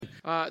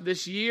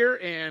this year,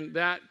 and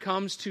that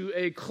comes to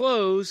a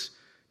close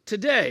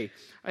today.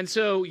 And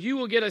so you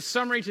will get a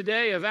summary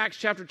today of Acts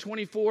chapter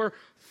 24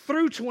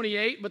 through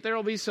 28, but there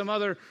will be some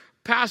other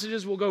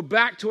passages. We'll go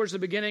back towards the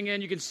beginning,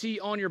 and you can see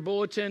on your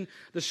bulletin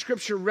the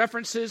scripture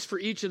references for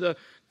each of the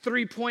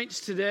 3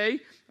 points today,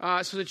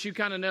 so that you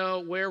kind of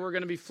know where we're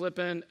going to be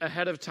flipping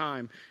ahead of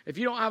time. If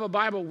you don't have a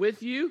Bible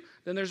with you,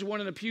 then there's one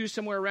in the pew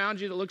somewhere around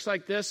you that looks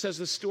like this, has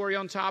the story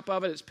on top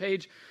of it. It's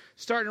page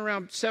starting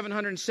around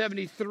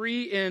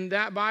 773 in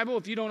that Bible.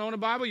 If you don't own a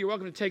Bible, you're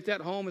welcome to take that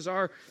home as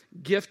our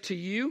gift to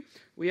you.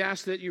 We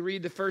ask that you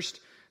read the first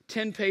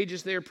 10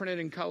 pages there printed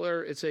in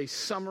color. It's a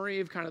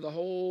summary of kind of the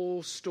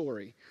whole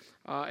story.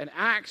 And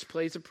Acts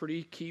plays a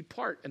pretty key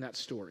part in that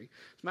story.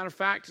 As a matter of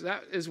fact,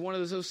 that is one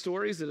of those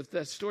stories that if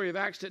the story of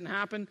Acts didn't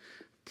happen,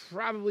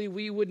 probably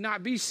we would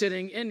not be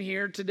sitting in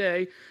here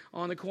today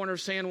on the corner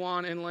of San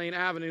Juan and Lane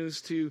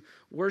Avenues to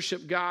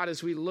worship God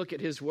as we look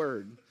at His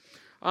Word.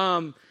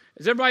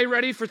 Is everybody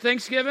ready for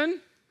Thanksgiving?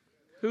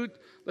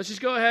 Let's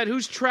just go ahead.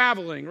 Who's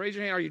traveling? Raise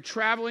your hand. Are you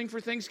traveling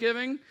for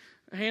Thanksgiving?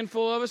 A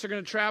handful of us are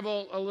going to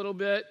travel a little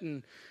bit.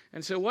 And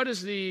so what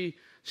is the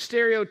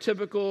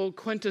stereotypical,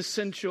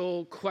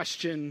 quintessential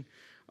question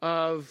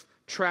of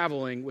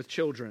traveling with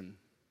children?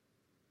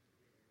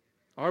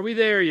 Are we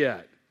there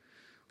yet?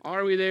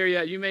 Are we there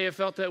yet? You may have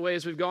felt that way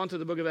as we've gone through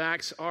the book of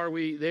Acts. Are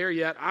we there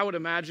yet? I would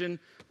imagine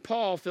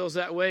Paul feels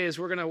that way as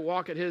we're going to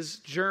walk at his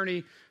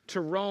journey to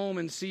Rome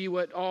and see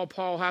what all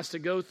Paul has to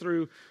go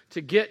through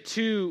to get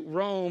to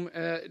Rome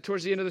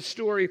towards the end of the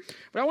story.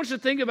 But I want you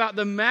to think about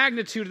the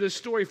magnitude of this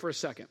story for a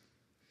second.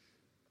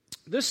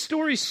 This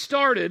story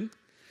started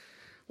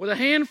with a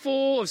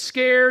handful of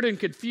scared and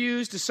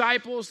confused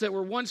disciples that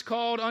were once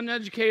called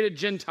uneducated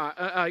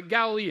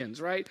Galileans,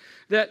 right?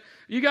 That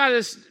you got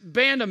this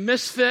band of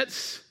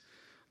misfits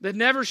that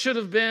never should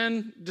have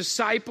been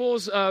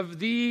disciples of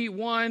the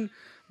one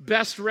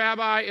best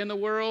rabbi in the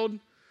world.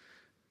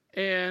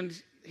 And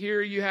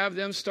here you have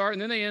them start,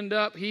 and then they end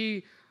up,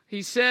 he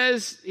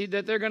says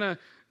that they're going to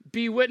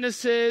be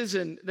witnesses,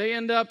 and they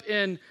end up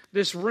in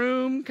this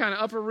room, kind of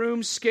upper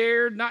room,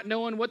 scared, not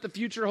knowing what the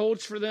future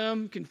holds for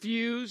them,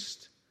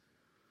 confused.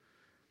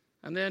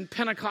 And then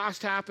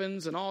Pentecost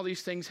happens, and all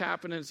these things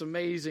happen, and it's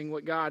amazing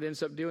what God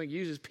ends up doing. He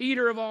uses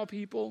Peter, of all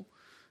people,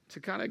 to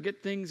kind of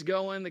get things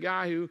going. The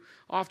guy who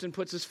often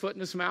puts his foot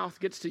in his mouth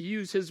gets to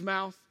use his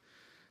mouth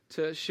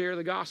to share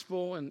the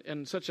gospel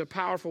in such a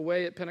powerful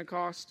way at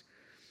Pentecost.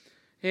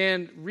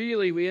 And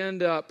really, we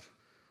end up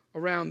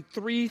around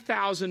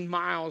 3,000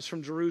 miles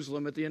from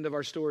Jerusalem at the end of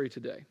our story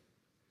today.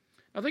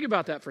 Now think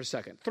about that for a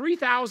second.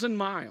 3,000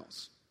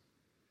 miles.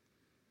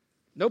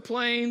 No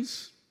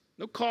planes,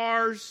 no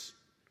cars.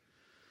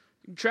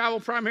 You can travel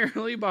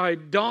primarily by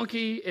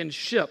donkey and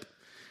ship.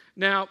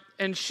 Now,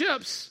 and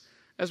ships,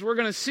 as we're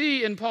going to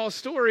see in Paul's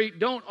story,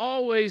 don't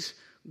always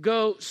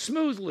go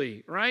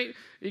smoothly, right?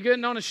 You're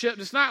getting on a ship.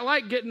 It's not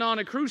like getting on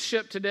a cruise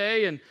ship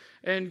today and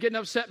getting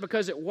upset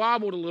because it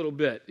wobbled a little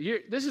bit.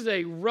 This is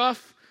a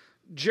rough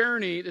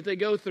journey that they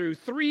go through.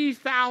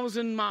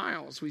 3,000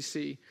 miles we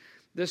see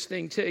this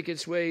thing take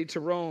its way to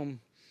Rome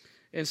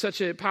in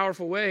such a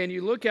powerful way. And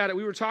you look at it,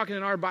 we were talking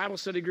in our Bible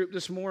study group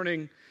this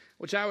morning,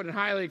 which I would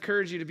highly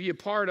encourage you to be a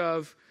part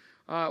of,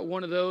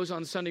 one of those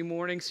on Sunday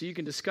morning so you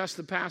can discuss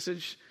the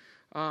passage.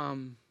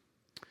 And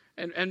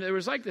there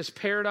was like this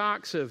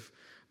paradox of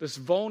this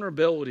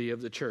vulnerability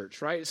of the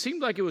church, right? It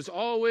seemed like it was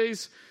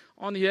always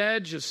on the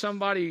edge of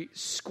somebody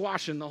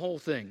squashing the whole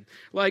thing.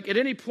 Like at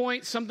any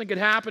point, something could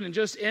happen and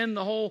just end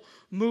the whole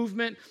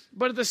movement.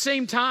 But at the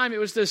same time, it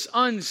was this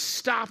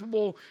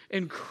unstoppable,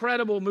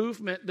 incredible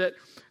movement that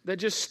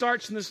just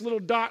starts in this little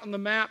dot on the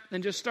map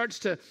and just starts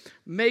to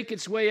make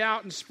its way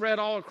out and spread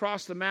all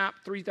across the map,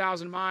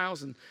 3,000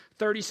 miles and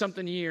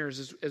 30-something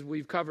years as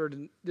we've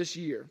covered this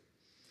year.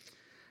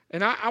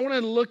 And I want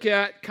to look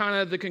at kind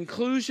of the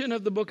conclusion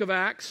of the book of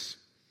Acts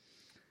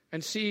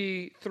and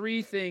see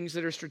three things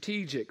that are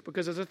strategic.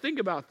 Because as I think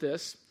about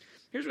this,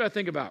 here's what I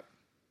think about.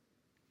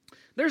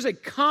 There's a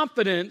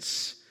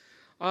confidence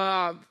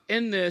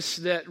in this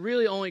that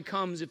really only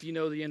comes if you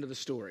know the end of the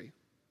story.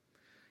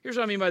 Here's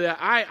what I mean by that.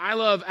 I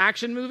love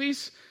action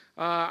movies.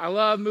 I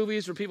love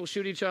movies where people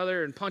shoot each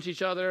other and punch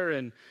each other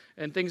and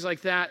things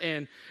like that.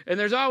 And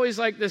there's always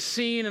like this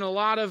scene in a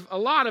lot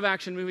of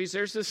action movies.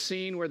 There's this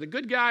scene where the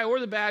good guy or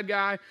the bad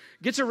guy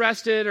gets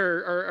arrested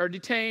or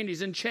detained.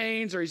 He's in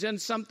chains or he's in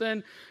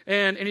something.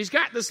 And he's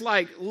got this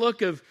like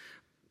look of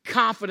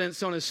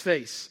confidence on his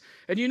face.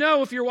 And you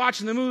know if you're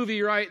watching the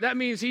movie, right, that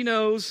means he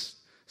knows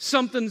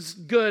something's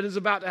good is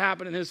about to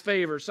happen in his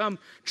favor. Some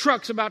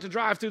truck's about to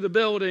drive through the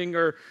building,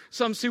 or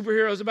some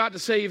superhero's about to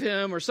save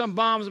him, or some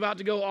bomb's about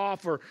to go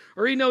off, or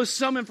he knows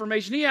some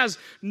information. He has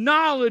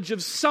knowledge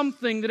of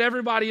something that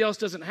everybody else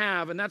doesn't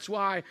have, and that's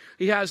why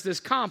he has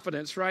this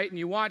confidence, right? And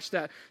you watch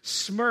that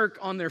smirk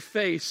on their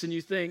face, and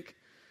you think,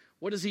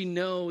 what does he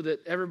know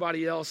that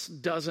everybody else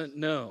doesn't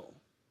know?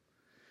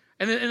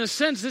 And in a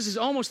sense, this is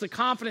almost the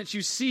confidence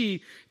you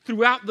see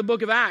throughout the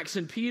book of Acts.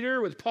 In Peter,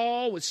 with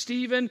Paul, with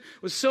Stephen,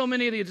 with so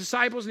many of the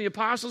disciples and the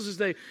apostles as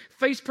they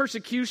face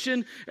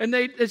persecution. And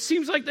it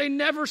seems like they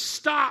never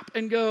stop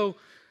and go,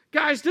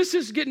 guys, this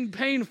is getting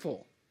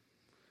painful.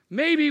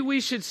 Maybe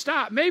we should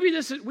stop. Maybe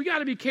we got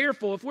to be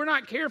careful. If we're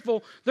not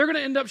careful, they're going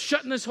to end up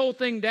shutting this whole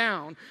thing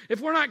down. If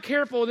we're not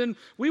careful, then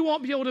we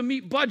won't be able to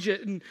meet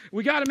budget. And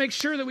we got to make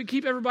sure that we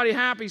keep everybody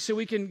happy so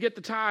we can get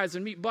the tithes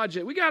and meet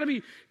budget. We got to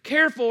be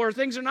careful or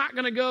things are not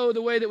going to go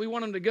the way that we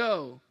want them to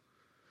go.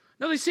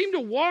 No, they seem to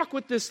walk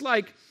with this,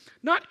 like,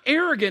 not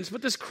arrogance,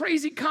 but this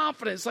crazy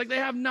confidence. Like they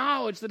have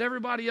knowledge that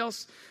everybody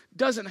else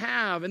doesn't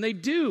have. And they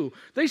do.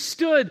 They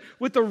stood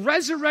with the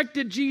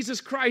resurrected Jesus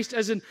Christ,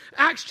 as in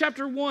Acts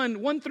chapter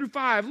 1 through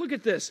 5. Look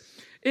at this.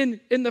 In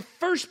the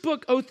first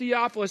book, O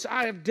Theophilus,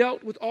 I have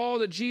dealt with all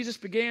that Jesus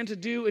began to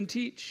do and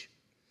teach.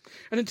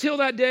 And until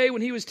that day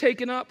when he was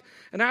taken up,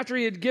 and after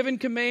he had given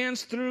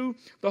commands through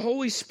the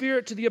Holy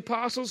Spirit to the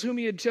apostles whom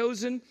he had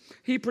chosen,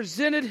 he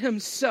presented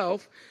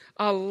himself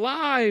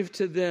alive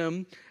to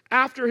them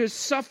after his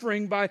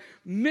suffering by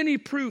many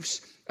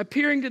proofs,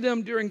 appearing to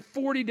them during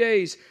 40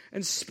 days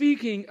and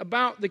speaking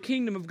about the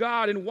kingdom of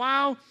God. And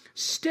while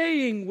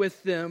staying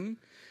with them,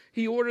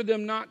 he ordered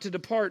them not to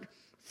depart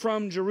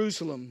from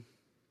Jerusalem,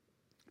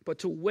 but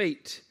to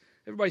wait.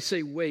 Everybody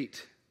say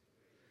wait.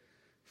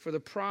 For the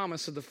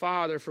promise of the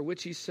Father, for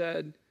which he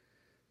said,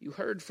 you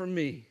heard from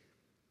me.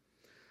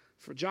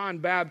 For John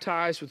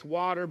baptized with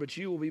water, but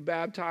you will be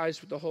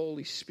baptized with the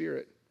Holy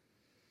Spirit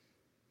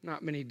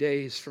not many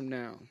days from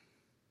now.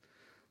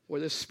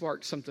 Where this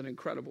sparked something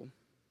incredible.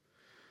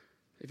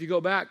 If you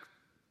go back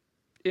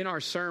in our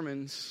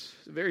sermons,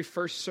 the very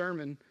first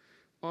sermon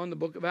on the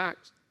book of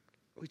Acts,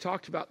 we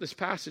talked about this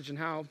passage and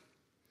how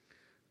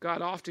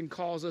God often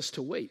calls us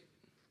to wait.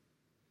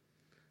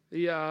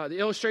 The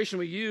illustration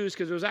we used,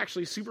 because it was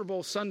actually Super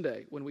Bowl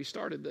Sunday when we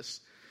started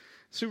this.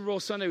 Super Bowl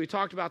Sunday, we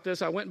talked about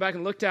this. I went back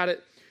and looked at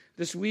it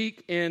this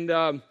week, and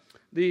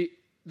the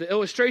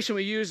illustration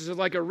we used is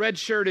like a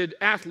red-shirted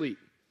athlete,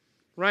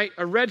 right?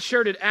 A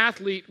red-shirted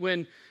athlete,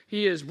 when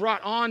he is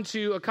brought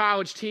onto a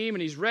college team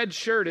and he's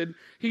red-shirted,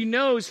 he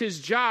knows his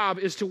job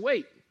is to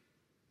wait,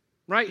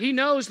 right? He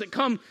knows that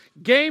come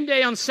game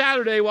day on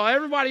Saturday, while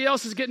everybody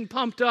else is getting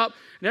pumped up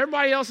and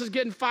everybody else is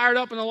getting fired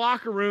up in the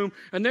locker room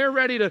and they're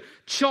ready to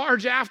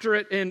charge after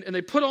it, and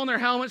they put on their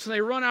helmets and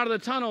they run out of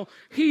the tunnel,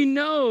 he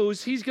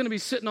knows he's going to be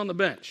sitting on the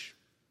bench.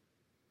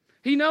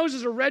 He knows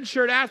as a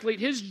redshirt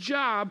athlete, his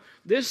job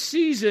this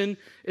season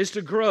is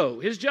to grow.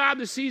 His job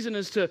this season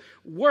is to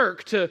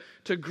work, to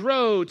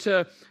grow,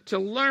 to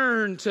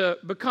learn, to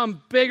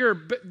become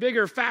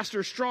bigger,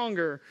 faster,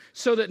 stronger,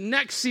 so that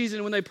next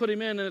season when they put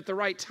him in and at the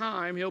right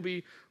time, he'll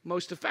be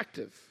most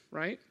effective,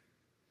 right?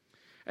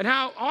 And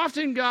how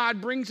often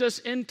God brings us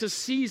into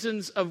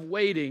seasons of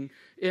waiting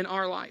in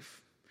our life.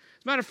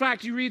 As a matter of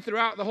fact, you read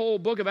throughout the whole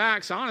book of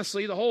Acts,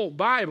 honestly, the whole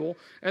Bible,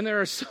 and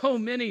there are so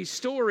many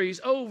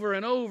stories over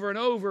and over and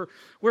over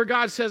where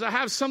God says, I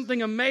have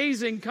something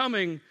amazing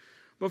coming,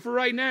 but for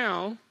right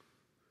now,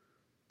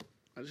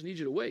 I just need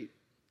you to wait.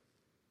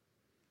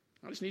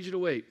 I just need you to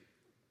wait.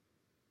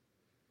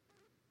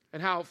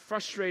 And how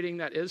frustrating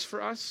that is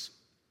for us,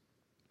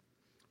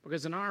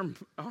 because in our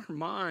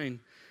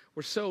mind,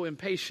 we're so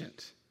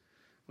impatient.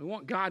 We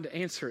want God to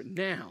answer it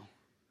now.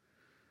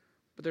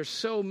 But there's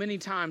so many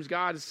times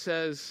God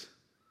says,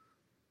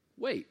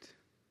 wait,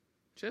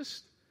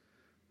 just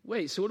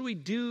wait. So what do we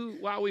do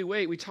while we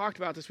wait? We talked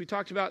about this. We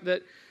talked about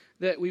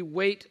that we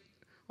wait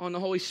on the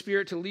Holy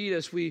Spirit to lead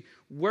us. We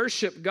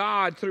worship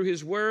God through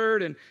his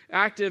word and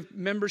active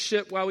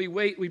membership while we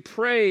wait. We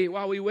pray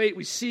while we wait.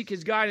 We seek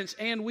his guidance,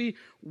 and we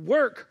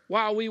work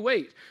while we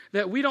wait.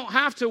 That we don't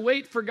have to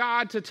wait for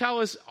God to tell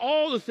us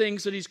all the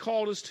things that he's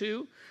called us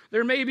to.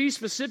 There may be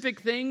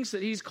specific things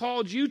that he's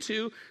called you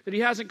to that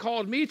he hasn't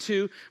called me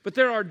to, but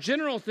there are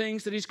general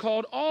things that he's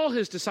called all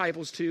his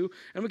disciples to,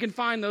 and we can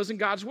find those in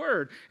God's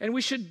word. And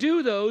we should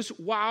do those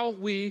while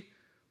we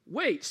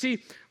wait.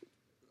 See,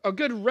 a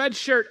good red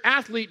shirt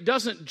athlete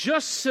doesn't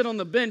just sit on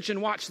the bench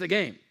and watch the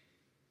game.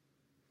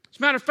 As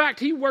a matter of fact,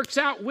 he works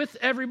out with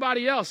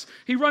everybody else.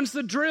 He runs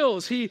the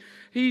drills. He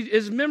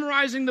is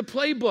memorizing the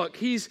playbook.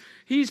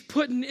 He's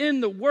putting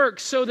in the work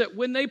so that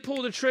when they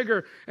pull the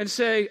trigger and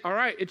say, all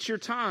right, it's your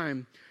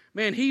time,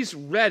 man, he's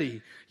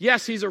ready.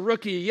 Yes, he's a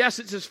rookie. Yes,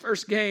 it's his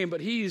first game,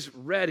 but he's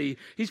ready.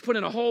 He's put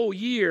in a whole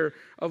year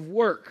of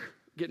work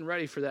getting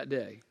ready for that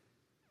day.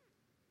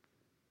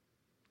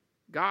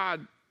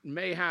 God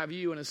may have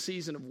you in a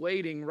season of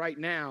waiting right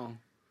now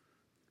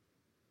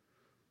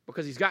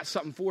because he's got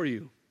something for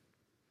you.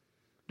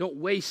 Don't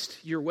waste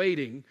your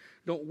waiting.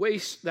 Don't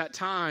waste that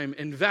time.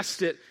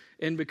 Invest it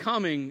in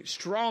becoming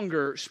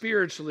stronger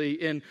spiritually,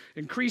 in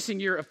increasing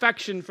your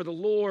affection for the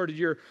Lord,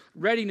 your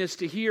readiness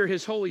to hear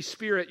his Holy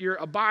Spirit, your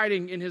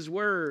abiding in his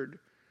word.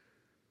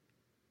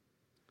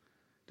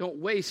 Don't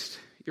waste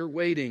your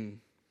waiting.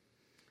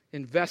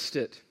 Invest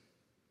it.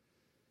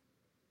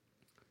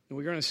 And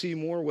we're going to see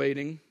more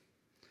waiting.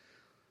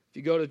 If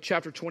you go to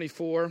chapter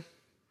 24,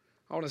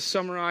 I want to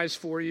summarize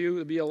for you.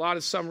 There'll be a lot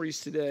of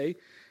summaries today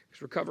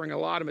because we're covering a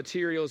lot of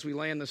material as we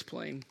land this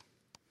plane.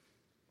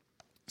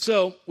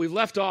 So we've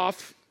left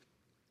off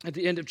at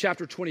the end of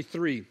chapter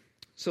 23.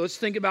 So let's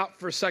think about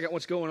for a second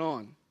what's going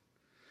on.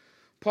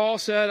 Paul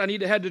said, I need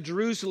to head to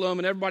Jerusalem,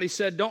 and everybody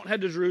said, don't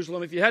head to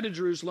Jerusalem. If you head to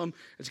Jerusalem,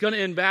 it's going to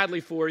end badly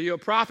for you. A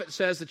prophet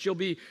says that you'll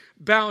be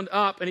bound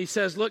up, and he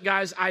says, look,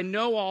 guys, I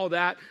know all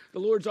that. The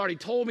Lord's already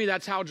told me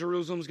that's how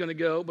Jerusalem's going to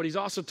go, but he's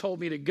also told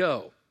me to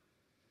go.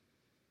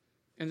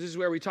 And this is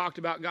where we talked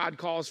about God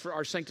calls for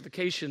our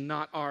sanctification,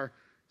 not our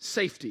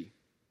safety.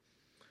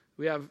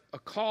 We have a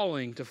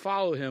calling to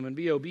follow him and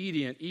be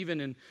obedient,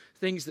 even in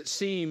things that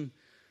seem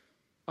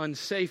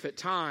unsafe at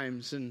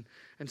times. And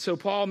so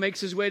Paul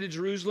makes his way to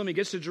Jerusalem. He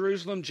gets to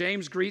Jerusalem.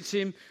 James greets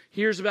him,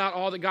 hears about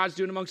all that God's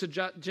doing amongst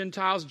the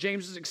Gentiles.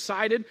 James is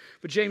excited,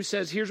 but James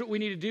says, here's what we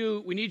need to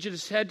do. We need you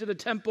to head to the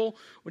temple.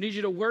 We need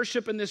you to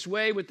worship in this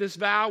way, with this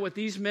vow, with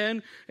these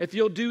men. If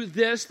you'll do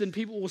this, then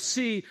people will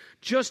see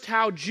just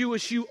how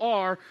Jewish you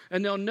are,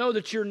 and they'll know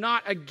that you're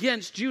not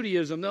against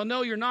Judaism. They'll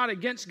know you're not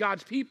against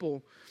God's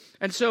people.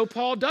 And so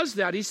Paul does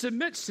that. He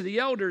submits to the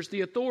elders, the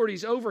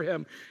authorities over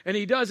him, and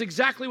he does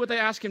exactly what they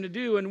ask him to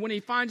do. And when he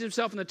finds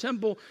himself in the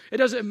temple, it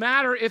doesn't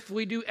matter if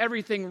we do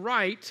everything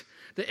right.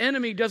 The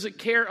enemy doesn't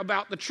care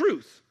about the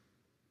truth.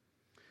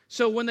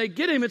 So when they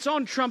get him, it's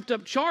on trumped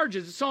up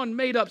charges. It's on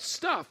made up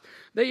stuff.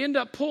 They end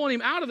up pulling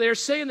him out of there,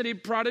 saying that he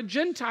brought a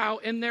Gentile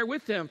in there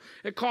with him.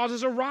 It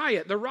causes a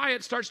riot. The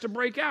riot starts to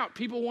break out.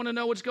 People want to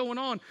know what's going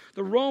on.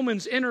 The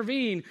Romans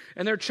intervene,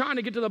 and they're trying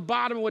to get to the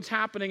bottom of what's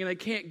happening, and they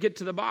can't get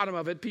to the bottom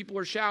of it. People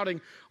are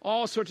shouting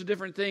all sorts of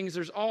different things.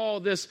 There's all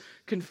this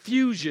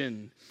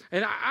confusion.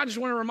 And I just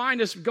want to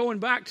remind us, going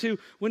back to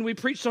when we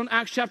preached on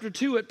Acts chapter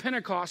 2 at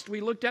Pentecost,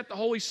 we looked at the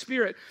Holy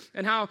Spirit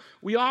and how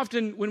we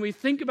often, when we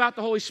think about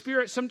the Holy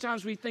Spirit,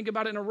 sometimes we think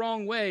about it in a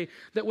wrong way,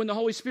 that when the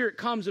Holy Spirit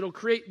comes, it'll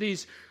create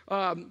these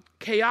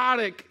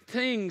chaotic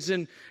things.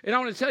 And I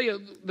want to tell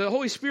you, the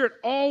Holy Spirit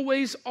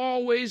always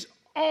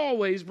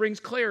brings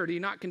clarity,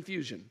 not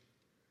confusion.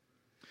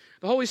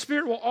 The Holy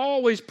Spirit will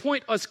always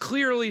point us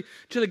clearly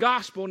to the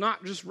gospel,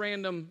 not just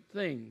random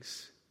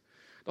things.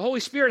 The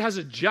Holy Spirit has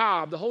a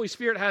job. The Holy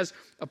Spirit has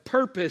a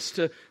purpose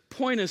to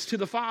point us to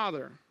the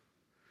Father.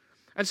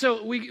 And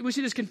so we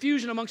see this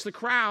confusion amongst the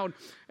crowd.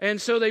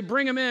 And so they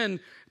bring him in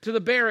to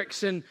the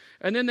barracks, and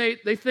then they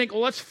think,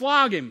 well, let's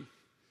flog him.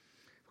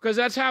 Because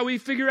that's how we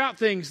figure out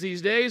things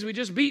these days. We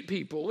just beat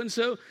people. And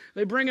so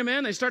they bring him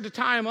in, they start to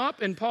tie him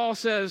up, and Paul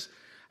says,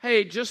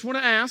 hey, just want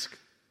to ask,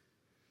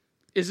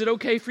 is it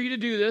okay for you to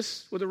do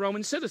this with a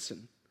Roman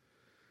citizen?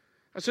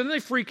 So then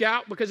they freak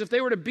out, because if they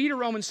were to beat a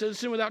Roman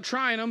citizen without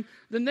trying them,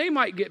 then they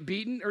might get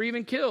beaten or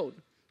even killed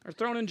or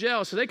thrown in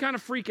jail. So they kind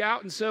of freak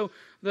out, and so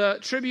the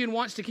tribune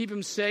wants to keep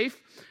him safe.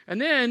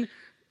 And then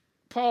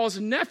Paul's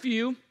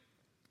nephew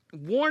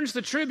warns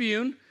the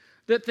tribune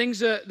that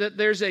that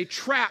there's a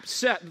trap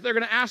set, that they're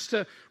going to ask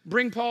to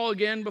bring Paul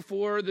again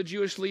before the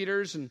Jewish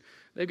leaders, and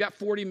they've got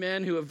 40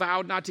 men who have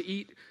vowed not to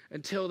eat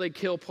until they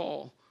kill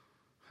Paul.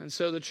 And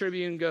so the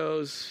tribune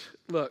goes,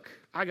 look,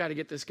 I got to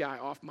get this guy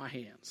off my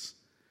hands.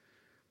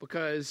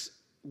 Because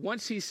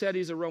once he said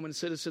he's a Roman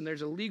citizen,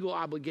 there's a legal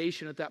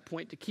obligation at that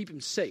point to keep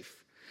him safe.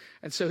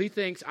 And so he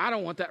thinks, I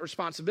don't want that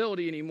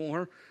responsibility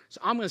anymore,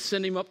 so I'm going to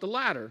send him up the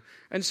ladder.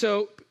 And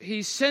so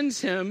he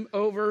sends him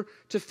over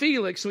to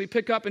Felix. So we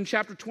pick up in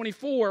chapter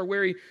 24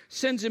 where he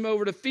sends him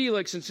over to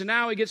Felix. And so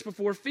now he gets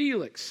before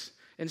Felix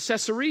in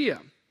Caesarea.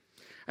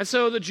 And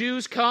so the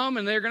Jews come,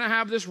 and they're going to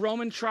have this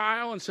Roman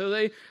trial. And so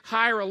they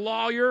hire a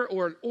lawyer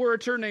or an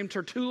orator named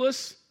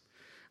Tertullus.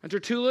 And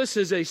Tertullus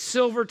is a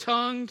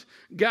silver-tongued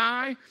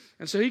guy.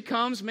 And so he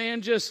comes,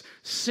 man, just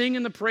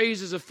singing the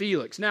praises of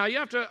Felix. Now, you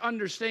have to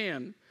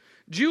understand,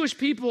 Jewish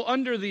people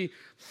under the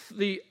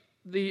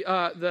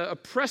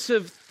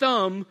oppressive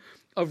thumb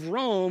of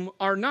Rome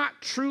are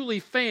not truly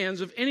fans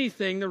of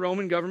anything the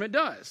Roman government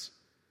does.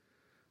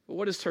 But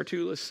what does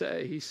Tertullus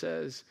say? He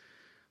says,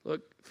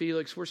 look,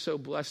 Felix, we're so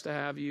blessed to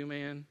have you,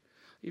 man.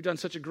 You've done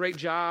such a great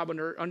job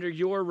under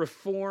your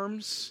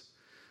reforms.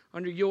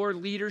 Under your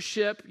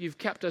leadership, you've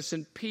kept us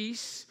in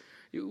peace.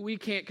 We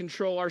can't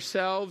control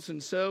ourselves,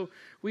 and so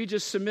we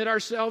just submit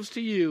ourselves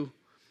to you.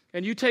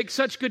 And you take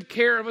such good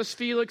care of us,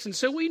 Felix, and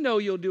so we know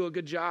you'll do a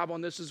good job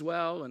on this as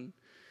well,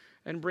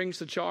 and brings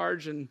the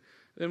charge. And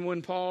then when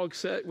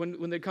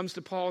it comes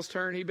to Paul's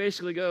turn, he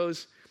basically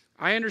goes,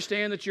 I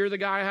understand that you're the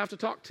guy I have to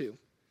talk to.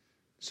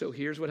 So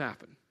here's what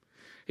happened.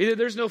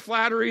 There's no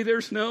flattery,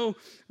 there's no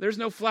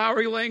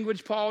flowery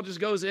language. Paul just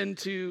goes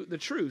into the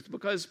truth,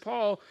 because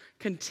Paul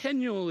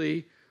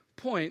continually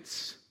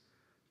points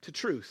to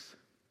truth.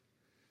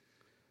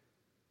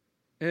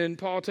 And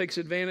Paul takes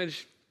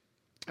advantage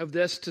of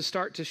this to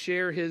start to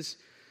share his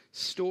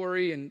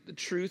story and the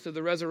truth of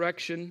the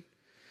resurrection.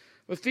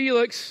 But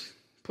Felix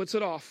puts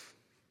it off,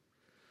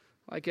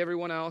 like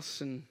everyone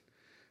else. And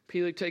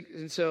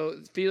so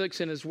Felix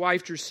and his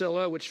wife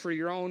Drusilla, which for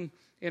your own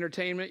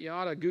entertainment, you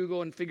ought to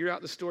Google and figure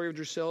out the story of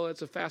Drusilla.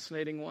 It's a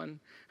fascinating one.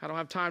 I don't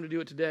have time to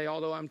do it today,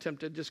 although I'm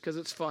tempted just because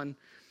it's fun.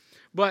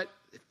 But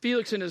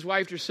Felix and his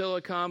wife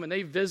Drusilla come, and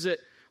they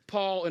visit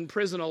Paul in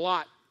prison a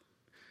lot.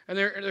 And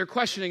they're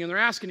questioning and they're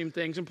asking him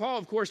things. And Paul,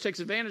 of course, takes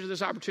advantage of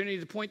this opportunity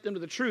to point them to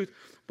the truth.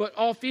 But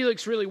all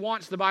Felix really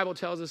wants, the Bible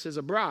tells us, is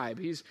a bribe.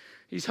 He's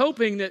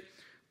hoping that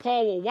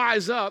Paul will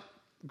wise up,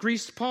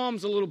 grease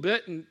palms a little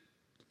bit, and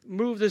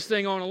move this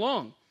thing on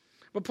along.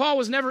 But Paul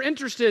was never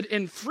interested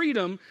in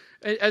freedom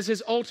as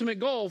his ultimate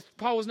goal.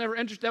 Paul was never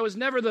interested. That was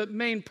never the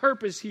main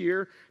purpose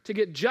here, to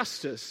get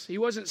justice. He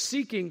wasn't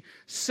seeking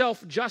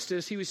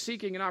self-justice. He was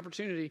seeking an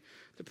opportunity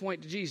to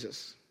point to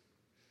Jesus.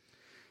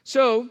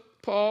 So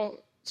Paul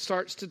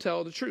starts to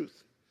tell the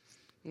truth.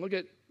 Look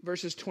at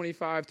verses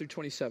 25 through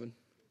 27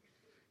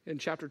 in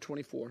chapter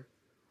 24.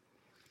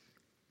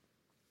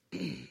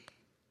 And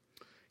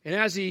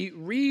as he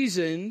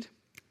reasoned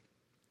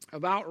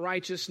about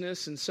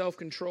righteousness and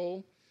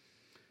self-control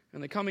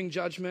and the coming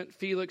judgment,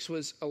 Felix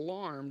was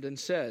alarmed and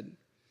said,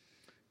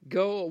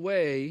 "Go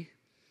away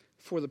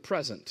for the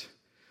present.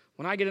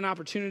 When I get an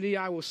opportunity,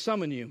 I will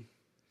summon you."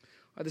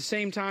 At the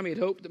same time, he had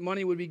hoped that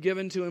money would be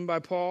given to him by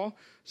Paul,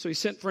 so he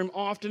sent for him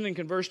often and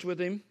conversed with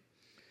him.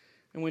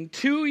 And when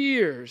 2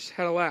 years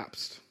had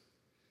elapsed,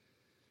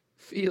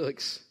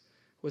 Felix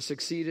was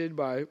succeeded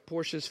by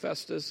Porcius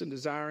Festus, and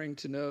desiring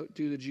to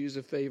do the Jews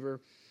a favor,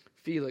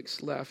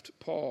 Felix left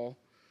Paul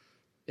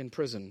in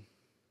prison.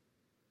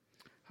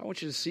 I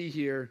want you to see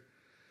here,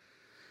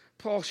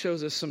 Paul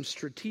shows us some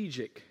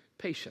strategic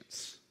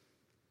patience.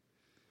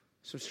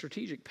 Some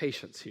strategic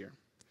patience here.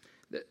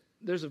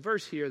 There's a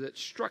verse here that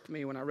struck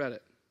me when I read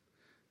it.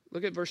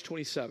 Look at verse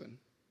 27.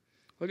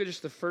 Look at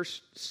just the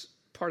first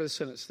part of the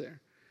sentence there.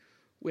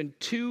 When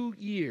 2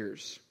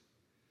 years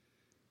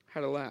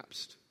had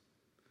elapsed.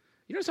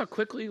 You notice how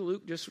quickly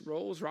Luke just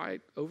rolls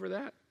right over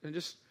that and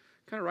just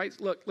kind of writes,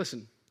 look,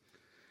 listen,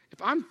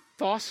 if I'm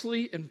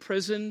falsely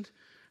imprisoned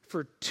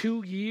for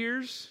 2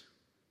 years,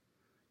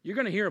 you're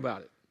going to hear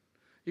about it.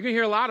 You're going to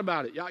hear a lot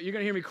about it. You're going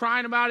to hear me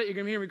crying about it. You're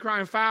going to hear me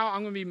crying foul.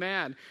 I'm going to be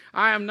mad.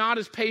 I am not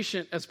as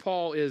patient as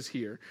Paul is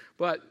here.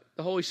 But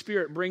the Holy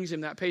Spirit brings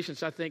him that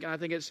patience, I think. And I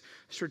think it's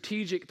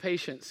strategic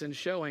patience and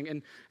showing.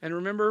 And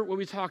remember what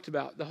we talked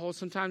about.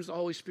 Sometimes the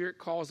Holy Spirit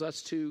calls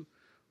us to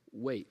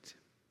wait.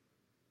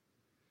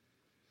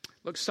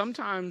 Look,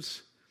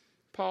 sometimes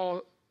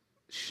Paul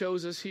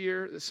shows us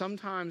here that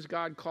sometimes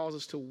God calls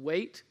us to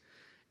wait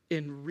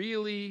in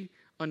really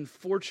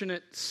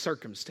unfortunate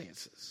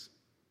circumstances.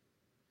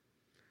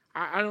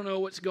 I don't know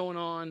what's going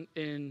on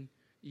in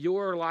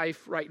your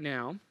life right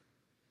now,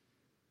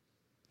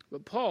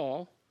 but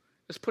Paul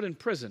is put in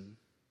prison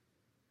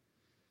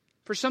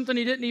for something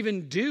he didn't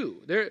even do.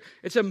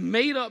 It's a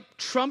made-up,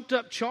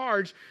 trumped-up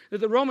charge that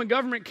the Roman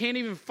government can't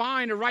even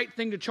find a right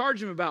thing to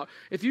charge him about.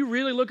 If you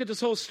really look at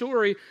this whole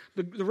story,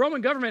 the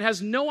Roman government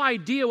has no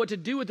idea what to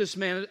do with this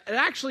man. It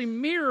actually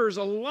mirrors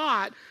a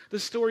lot the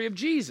story of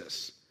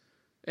Jesus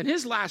in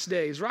his last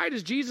days, right?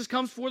 As Jesus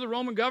comes before the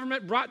Roman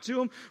government, brought to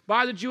him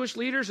by the Jewish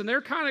leaders, and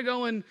they're kind of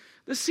going,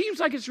 this seems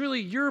like it's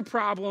really your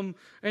problem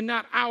and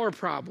not our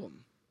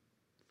problem.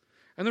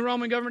 And the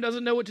Roman government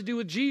doesn't know what to do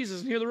with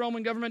Jesus, and here the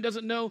Roman government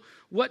doesn't know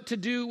what to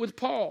do with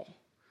Paul.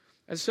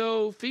 And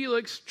so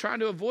Felix, trying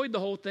to avoid the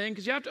whole thing,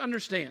 because you have to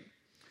understand,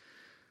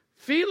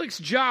 Felix's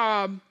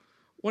job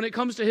when it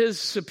comes to his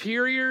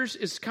superiors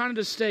is kind of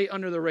to stay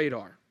under the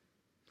radar.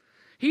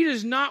 He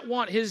does not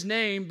want his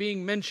name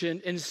being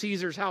mentioned in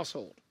Caesar's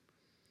household.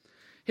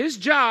 His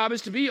job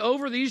is to be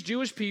over these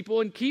Jewish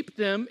people and keep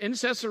them in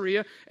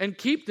Caesarea and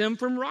keep them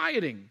from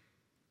rioting.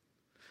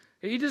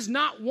 He does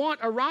not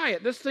want a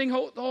riot.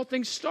 The whole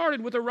thing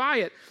started with a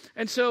riot.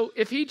 And so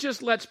if he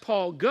just lets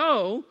Paul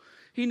go,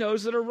 he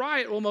knows that a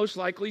riot will most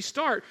likely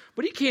start.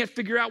 But he can't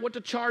figure out what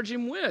to charge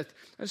him with.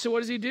 And so what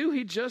does he do?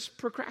 He just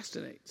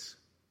procrastinates.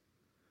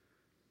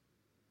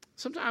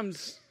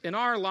 Sometimes in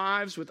our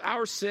lives, with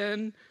our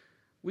sin,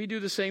 we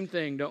do the same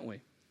thing, don't we?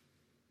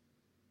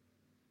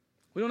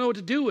 We don't know what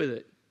to do with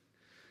it.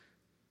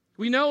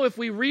 We know if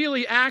we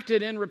really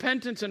acted in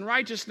repentance and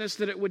righteousness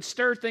that it would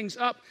stir things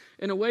up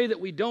in a way that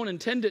we don't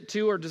intend it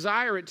to or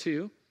desire it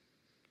to.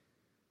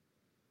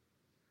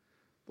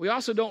 We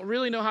also don't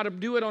really know how to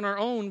do it on our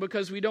own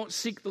because we don't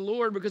seek the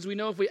Lord, because we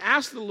know if we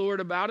ask the Lord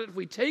about it, if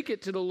we take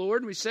it to the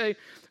Lord and we say,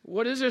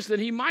 what is this? Then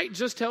he might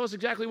just tell us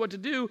exactly what to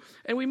do,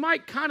 and we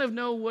might kind of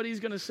know what he's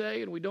going to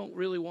say, and we don't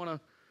really want to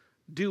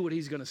do what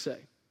he's going to say.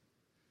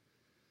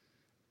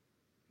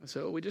 And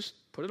so we just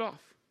put it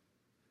off.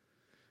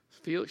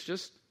 Felix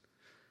just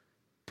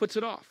puts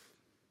it off.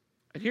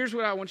 And here's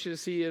what I want you to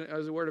see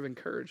as a word of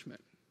encouragement.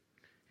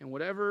 And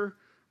whatever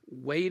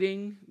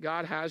waiting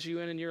God has you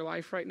in your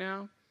life right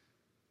now,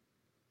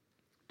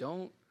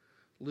 don't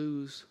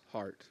lose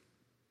heart.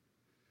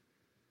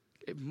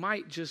 It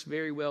might just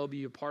very well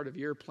be a part of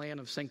your plan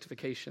of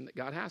sanctification that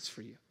God has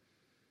for you.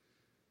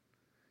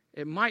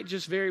 It might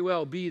just very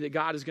well be that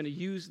God is going to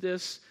use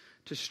this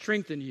to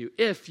strengthen you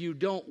if you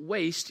don't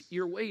waste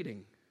your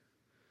waiting.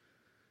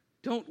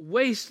 Don't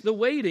waste the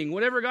waiting.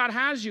 Whatever God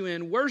has you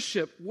in,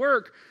 worship,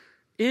 work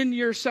in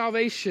your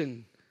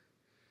salvation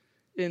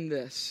in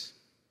this.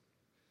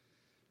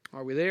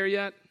 Are we there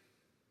yet?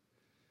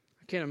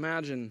 I can't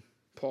imagine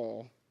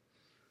Paul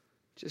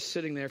just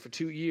sitting there for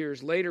 2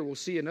 years. Later, we'll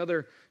see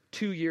another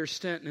 2-year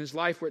stint in his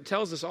life where it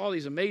tells us all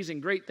these amazing,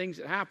 great things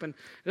that happened.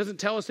 It doesn't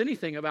tell us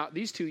anything about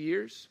these 2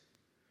 years.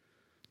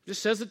 It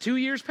just says that 2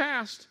 years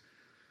passed.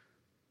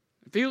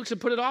 Felix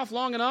had put it off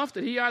long enough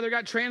that he either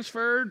got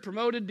transferred,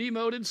 promoted,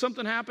 demoted,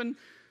 something happened,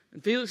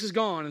 and Felix is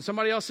gone, and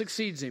somebody else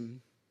succeeds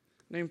him,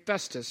 named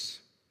Festus.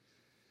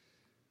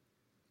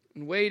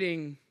 And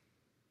waiting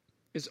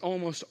is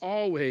almost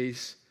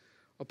always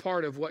a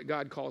part of what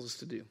God calls us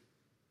to do.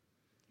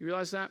 You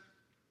realize that?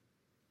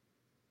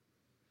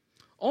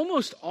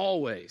 Almost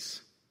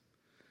always.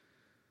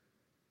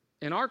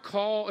 In our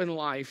call in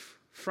life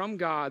from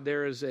God,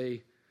 there is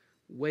a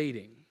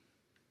waiting.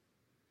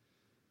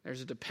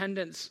 There's a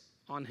dependence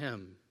on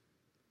Him.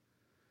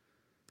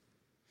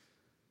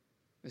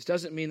 This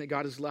doesn't mean that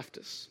God has left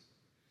us.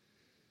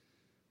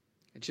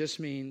 It just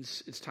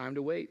means it's time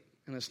to wait.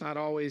 And it's not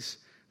always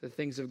that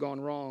things have gone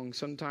wrong.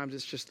 Sometimes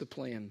it's just the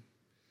plan.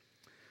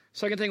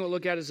 Second thing we'll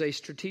look at is a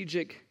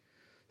strategic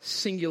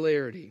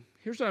singularity.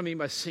 Here's what I mean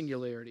by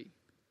singularity.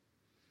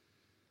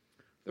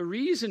 The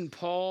reason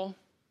Paul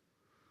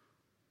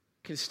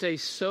can stay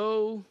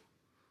so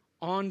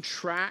on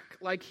track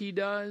like he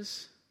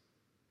does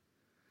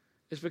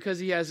is because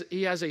he has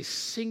a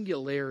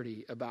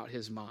singularity about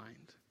his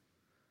mind.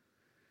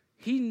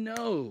 He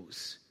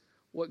knows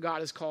what God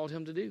has called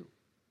him to do.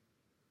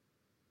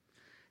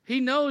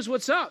 He knows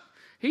what's up.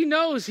 He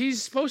knows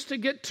he's supposed to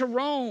get to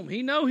Rome.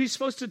 He knows he's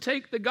supposed to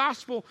take the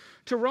gospel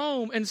to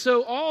Rome. And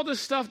so all this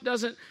stuff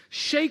doesn't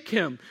shake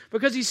him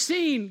because he's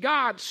seen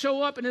God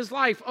show up in his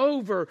life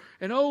over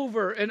and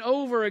over and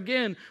over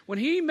again. When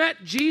he met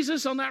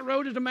Jesus on that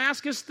road to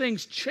Damascus,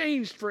 things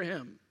changed for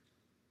him.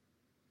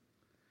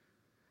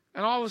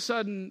 And all of a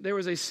sudden, there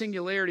was a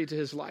singularity to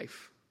his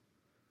life.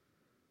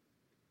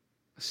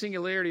 A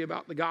singularity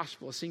about the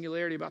gospel, a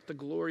singularity about the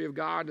glory of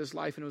God in his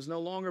life. And it was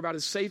no longer about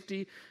his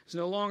safety. It was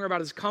no longer about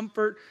his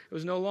comfort. It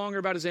was no longer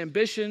about his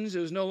ambitions.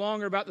 It was no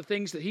longer about the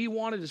things that he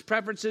wanted, his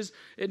preferences.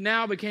 It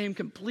now became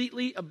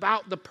completely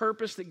about the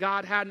purpose that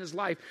God had in his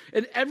life.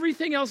 And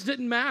everything else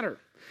didn't matter.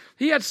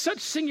 He had such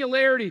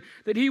singularity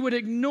that he would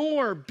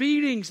ignore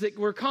beatings that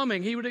were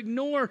coming. He would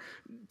ignore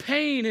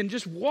pain and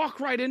just walk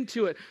right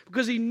into it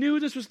because he knew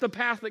this was the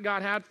path that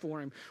God had for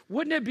him.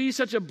 Wouldn't it be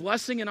such a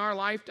blessing in our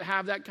life to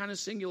have that kind of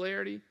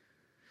singularity?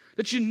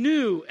 That you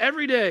knew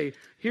every day,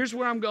 here's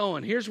where I'm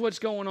going. Here's what's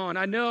going on.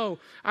 I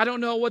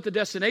don't know what the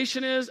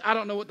destination is. I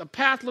don't know what the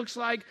path looks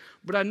like,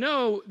 but I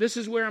know this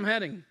is where I'm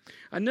heading.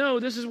 I know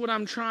this is what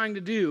I'm trying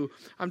to do.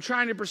 I'm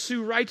trying to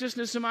pursue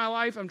righteousness in my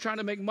life. I'm trying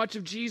to make much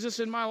of Jesus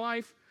in my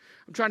life.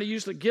 I'm trying to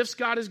use the gifts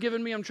God has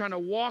given me. I'm trying to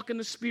walk in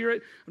the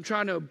Spirit. I'm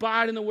trying to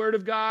abide in the Word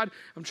of God.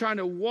 I'm trying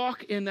to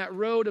walk in that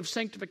road of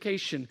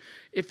sanctification.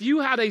 If you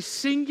had a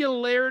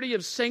singularity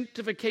of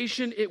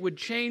sanctification, it would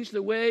change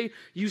the way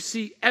you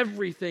see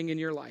everything in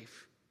your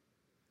life.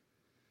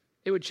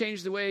 It would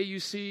change the way you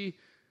see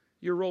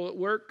your role at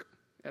work,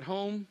 at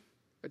home,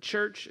 at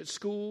church, at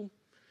school.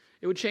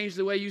 It would change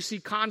the way you see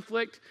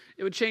conflict.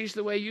 It would change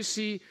the way you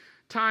see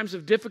times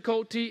of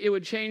difficulty. It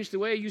would change the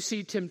way you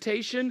see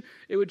temptation.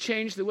 It would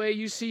change the way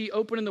you see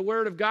opening the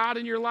Word of God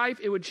in your life.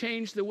 It would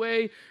change the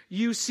way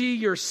you see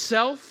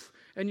yourself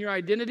and your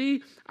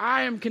identity.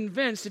 I am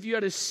convinced if you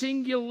had a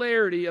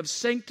singularity of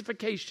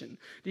sanctification,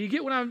 do you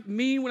get what I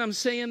mean when I'm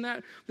saying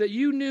that? That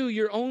you knew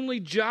your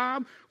only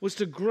job was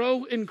to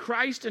grow in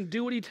Christ and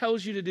do what He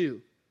tells you to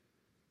do.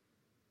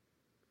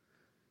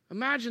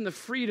 Imagine the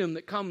freedom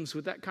that comes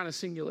with that kind of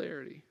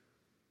singularity.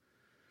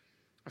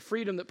 A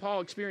freedom that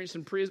Paul experienced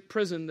in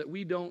prison that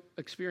we don't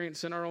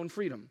experience in our own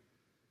freedom.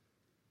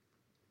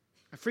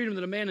 A freedom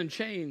that a man in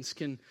chains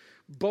can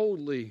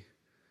boldly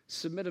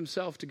submit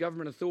himself to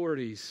government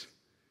authorities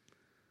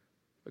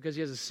because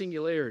he has a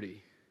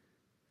singularity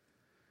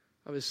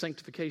of his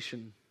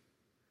sanctification.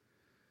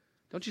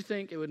 Don't you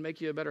think it would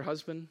make you a better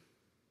husband,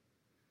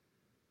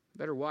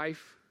 better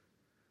wife,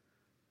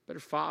 better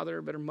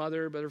father, better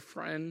mother, better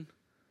friend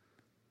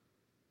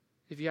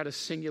if you had a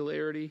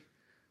singularity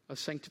of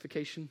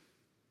sanctification?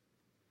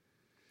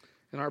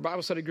 In our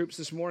Bible study groups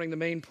this morning, the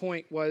main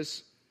point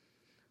was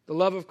the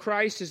love of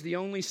Christ is the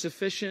only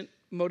sufficient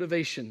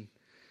motivation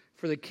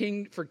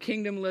for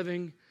kingdom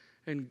living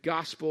and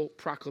gospel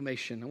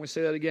proclamation. I want to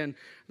say that again.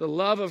 The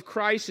love of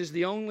Christ is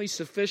the only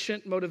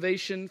sufficient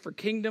motivation for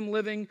kingdom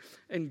living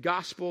and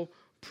gospel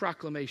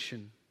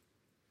proclamation.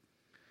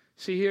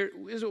 See, here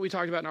is what we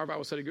talked about in our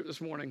Bible study group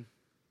this morning.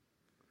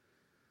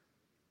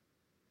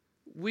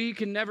 We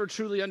can never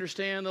truly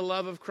understand the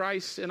love of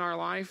Christ in our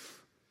life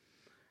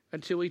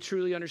until we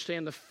truly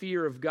understand the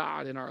fear of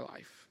God in our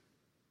life.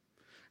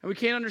 And we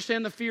can't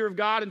understand the fear of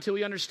God until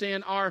we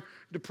understand our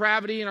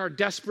depravity and our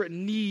desperate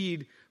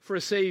need for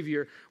a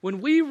Savior. When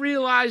we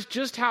realize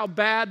just how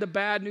bad the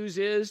bad news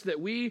is,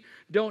 that we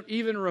don't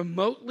even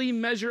remotely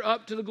measure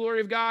up to the glory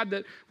of God,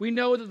 that we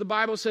know that the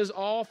Bible says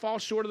all fall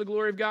short of the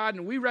glory of God,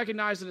 and we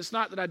recognize that it's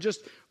not that I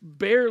just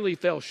barely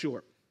fell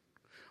short,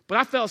 but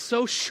I fell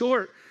so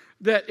short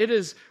that it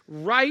is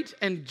right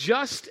and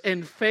just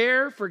and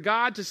fair for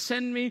God to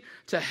send me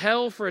to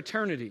hell for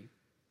eternity.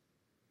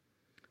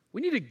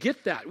 We need to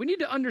get that. We need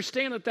to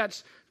understand that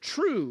that's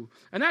true.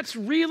 And that's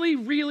really,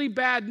 really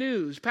bad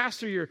news.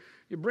 Pastor, you're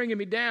bringing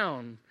me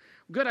down.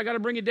 Good, I got to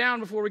bring you down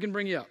before we can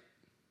bring you up.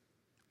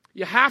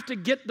 You have to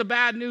get the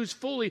bad news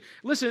fully.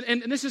 Listen,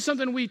 and this is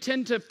something we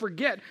tend to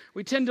forget.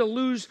 We tend to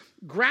lose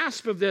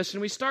grasp of this,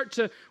 and we start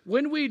to,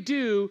 when we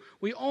do,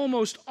 we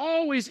almost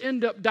always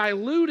end up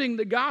diluting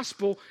the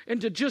gospel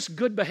into just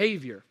good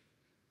behavior.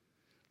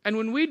 And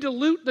when we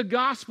dilute the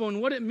gospel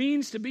and what it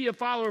means to be a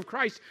follower of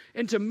Christ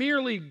into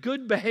merely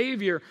good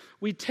behavior,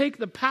 we take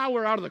the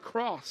power out of the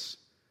cross.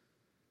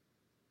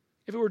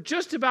 If it were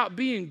just about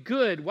being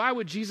good, why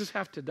would Jesus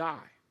have to die?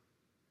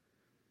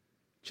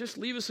 Just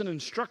leave us an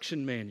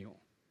instruction manual.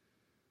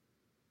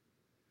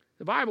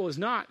 The Bible is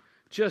not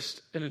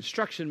just an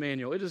instruction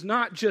manual. It is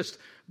not just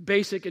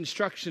basic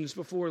instructions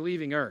before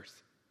leaving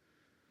earth.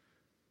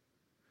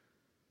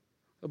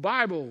 The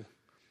Bible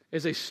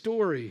is a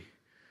story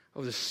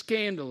of the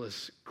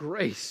scandalous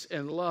grace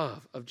and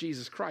love of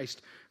Jesus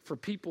Christ for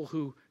people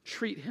who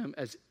treat him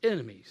as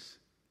enemies,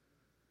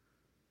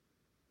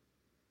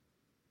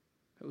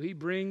 who he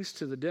brings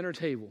to the dinner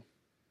table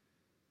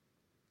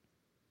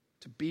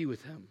to be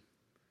with him,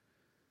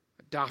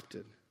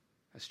 adopted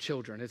as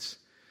children.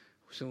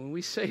 So when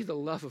we say the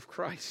love of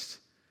Christ,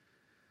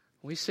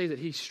 when we say that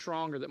he's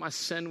stronger, that my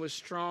sin was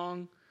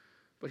strong,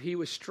 but he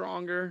was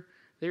stronger,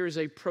 there is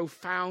a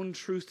profound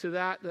truth to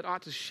that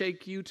ought to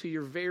shake you to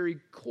your very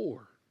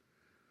core.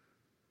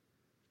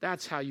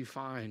 That's how you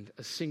find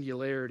a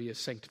singularity of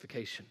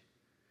sanctification.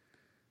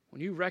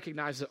 When you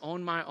recognize that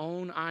on my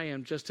own, I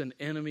am just an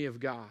enemy of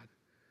God.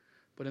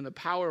 But in the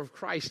power of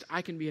Christ,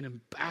 I can be an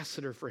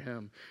ambassador for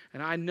him.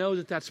 And I know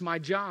that that's my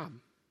job.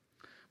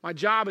 My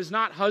job is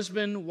not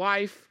husband,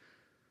 wife,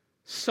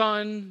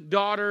 son,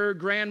 daughter,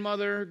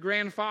 grandmother,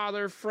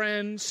 grandfather,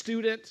 friend,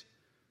 student,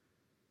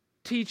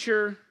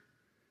 teacher,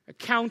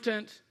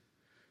 accountant.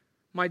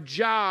 My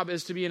job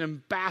is to be an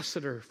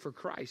ambassador for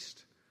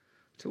Christ,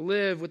 to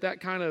live with that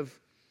kind of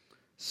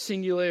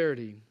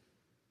singularity.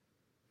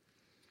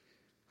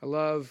 I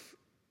love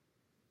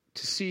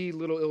to see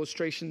little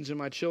illustrations in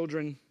my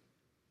children.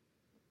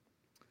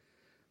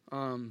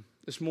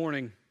 This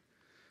morning,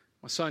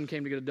 my son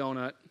came to get a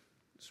donut.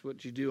 That's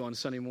what you do on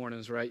Sunday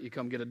mornings, right? You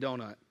come get a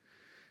donut.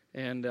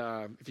 And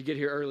if you get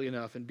here early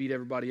enough and beat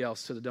everybody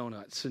else to the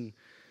donuts. And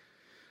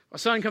my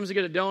son comes to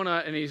get a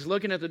donut, and he's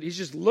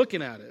just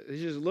looking at it.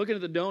 He's just looking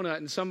at the donut,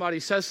 and somebody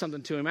says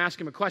something to him,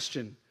 ask him a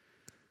question.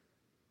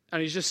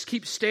 And he just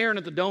keeps staring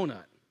at the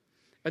donut.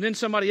 And then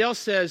somebody else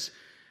says,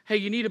 hey,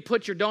 you need to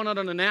put your donut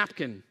on a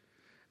napkin.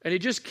 And he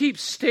just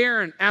keeps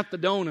staring at the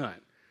donut.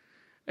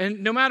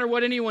 And no matter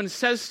what anyone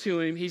says to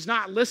him, he's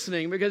not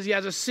listening because he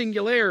has a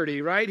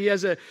singularity, right? He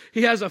has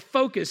a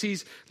focus.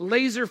 He's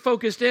laser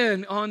focused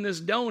in on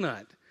this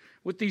donut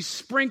with these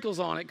sprinkles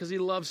on it because he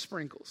loves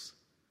sprinkles.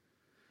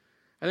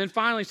 And then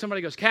finally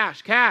somebody goes,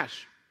 Cash. And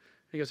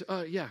he goes,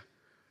 oh, yeah.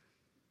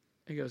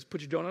 He goes,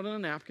 put your donut on a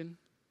napkin.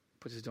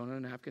 Puts his donut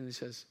on a napkin, and he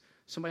says,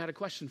 somebody had a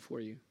question for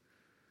you.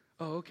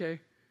 Oh, okay.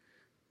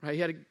 Right? He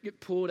had to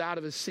get pulled out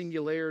of his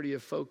singularity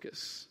of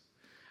focus.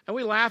 And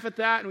we laugh at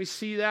that and we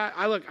see that.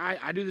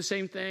 I do the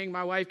same thing.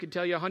 My wife could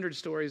tell you 100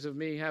 stories of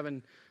me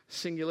having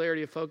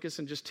singularity of focus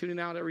and just tuning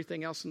out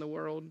everything else in the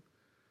world.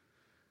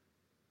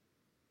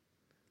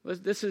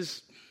 This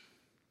is,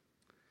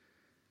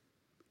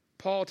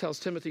 Paul tells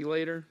Timothy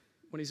later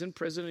when he's in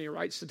prison and he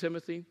writes to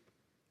Timothy.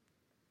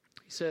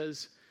 He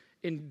says,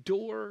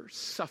 endure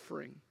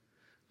suffering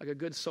like a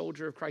good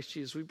soldier of Christ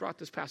Jesus. We brought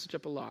this passage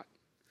up a lot.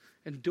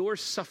 Endure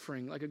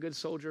suffering like a good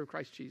soldier of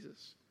Christ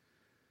Jesus.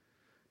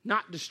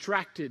 Not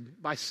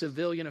distracted by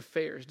civilian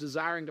affairs,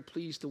 desiring to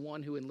please the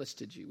one who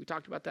enlisted you. We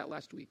talked about that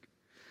last week.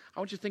 I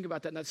want you to think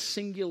about that, and that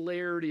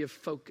singularity of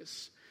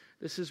focus.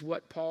 This is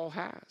what Paul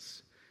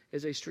has,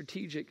 is a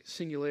strategic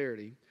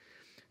singularity.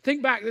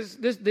 Think back,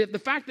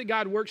 the fact that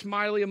God works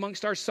mightily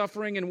amongst our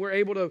suffering and we're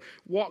able to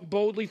walk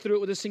boldly through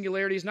it with a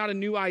singularity is not a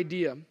new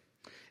idea.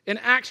 In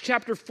Acts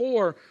chapter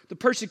 4, the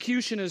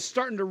persecution is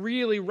starting to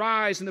really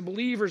rise, and the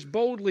believers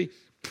boldly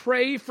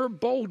pray for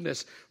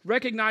boldness,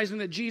 recognizing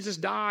that Jesus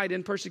died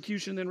in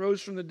persecution and then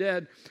rose from the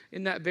dead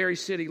in that very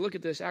city. Look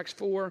at this, Acts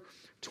 4,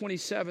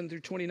 27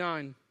 through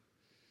 29.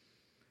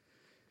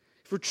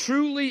 For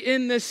truly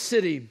in this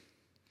city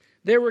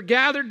there were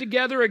gathered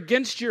together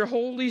against your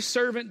holy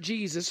servant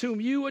Jesus,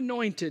 whom you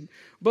anointed,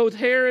 both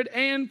Herod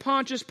and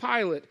Pontius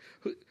Pilate.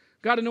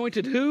 God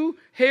anointed who?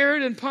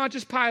 Herod and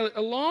Pontius Pilate,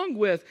 along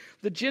with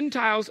the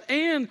Gentiles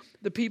and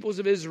the peoples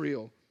of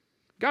Israel.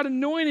 God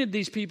anointed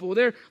these people.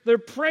 They're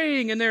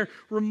praying and they're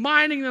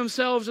reminding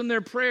themselves in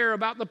their prayer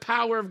about the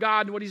power of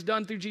God and what he's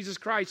done through Jesus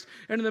Christ.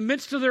 And in the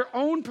midst of their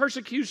own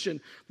persecution,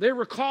 they're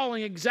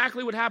recalling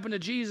exactly what happened to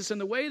Jesus, and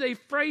the way they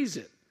phrase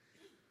it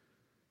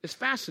is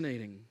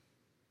fascinating.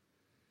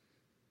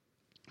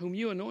 Whom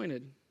you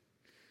anointed,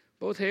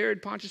 both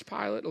Herod, Pontius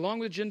Pilate, along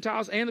with the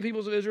Gentiles and the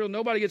peoples of Israel.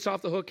 Nobody gets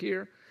off the hook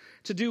here.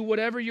 To do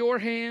whatever your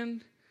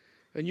hand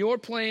and your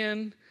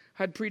plan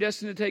had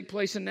predestined to take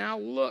place. And now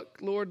look,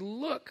 Lord,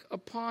 look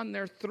upon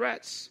their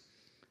threats.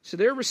 So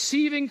they're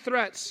receiving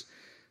threats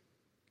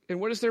And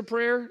what is their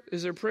prayer?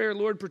 Is their prayer,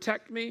 Lord,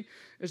 protect me?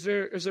 Is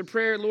their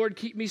prayer, Lord,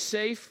 keep me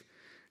safe?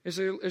 Is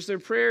their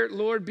prayer,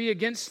 Lord, be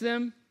against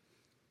them?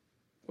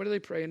 What do they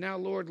pray? And now,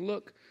 Lord,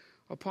 look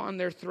upon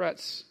their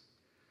threats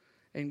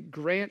and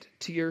grant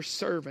to your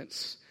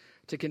servants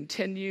to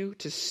continue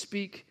to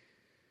speak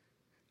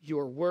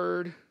your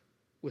word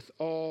with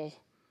all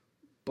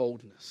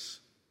boldness.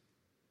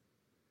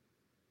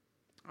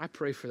 I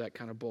pray for that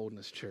kind of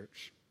boldness,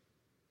 church.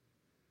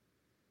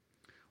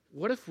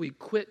 What if we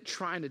quit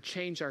trying to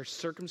change our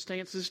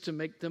circumstances to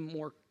make them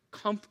more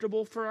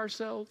comfortable for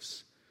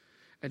ourselves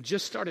and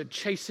just started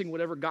chasing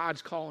whatever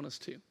God's calling us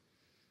to?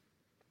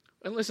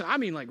 And listen, I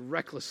mean like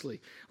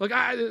recklessly. Look,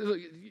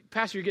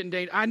 Pastor, you're getting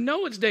dangerous. I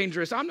know it's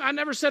dangerous. I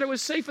never said it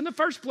was safe in the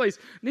first place.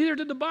 Neither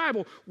did the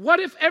Bible. What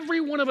if every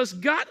one of us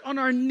got on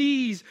our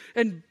knees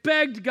and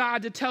begged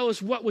God to tell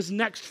us what was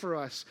next for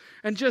us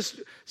and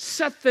just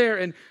sat there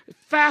and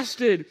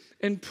fasted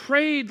and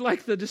prayed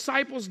like the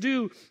disciples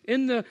do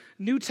in the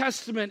New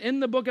Testament, in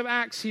the book of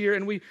Acts here,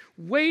 and we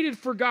waited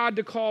for God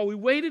to call. We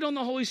waited on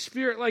the Holy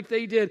Spirit like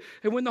they did.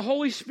 And when the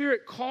Holy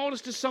Spirit called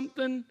us to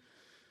something,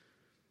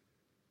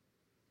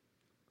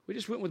 we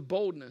just went with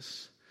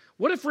boldness.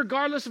 What if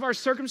regardless of our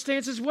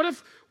circumstances, what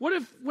if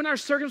when our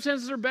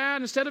circumstances are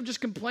bad, instead of just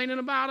complaining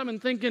about them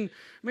and thinking,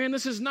 man,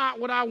 this is not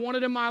what I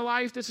wanted in my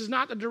life, this is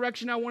not the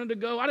direction I wanted to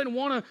go, I didn't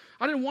want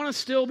to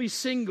still be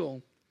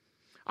single.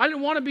 I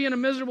didn't want to be in a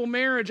miserable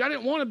marriage. I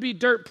didn't want to be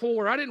dirt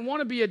poor. I didn't want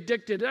to be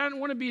addicted. I didn't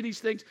want to be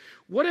these things.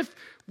 What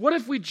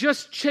if we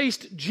just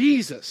chased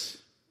Jesus?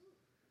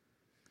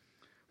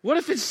 What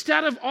if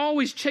instead of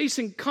always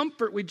chasing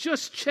comfort, we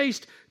just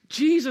chased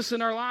Jesus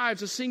in our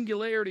lives, a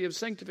singularity of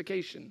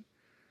sanctification?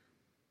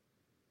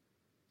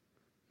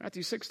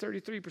 Matthew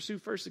 6:33, pursue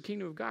first the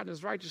kingdom of God and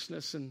his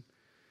righteousness, and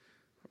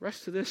the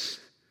rest of this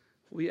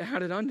will be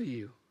added unto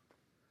you.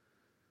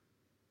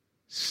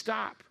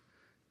 Stop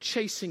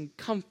chasing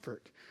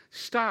comfort.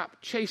 Stop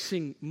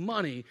chasing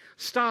money.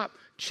 Stop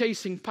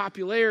chasing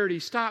popularity.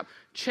 Stop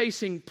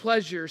chasing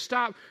pleasure.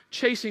 Stop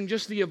chasing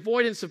just the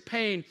avoidance of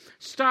pain.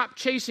 Stop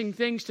chasing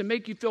things to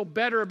make you feel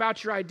better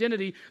about your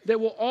identity that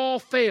will all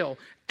fail.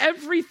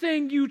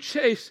 Everything you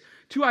chase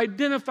to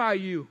identify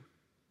you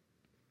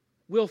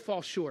will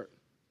fall short,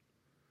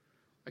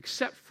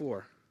 except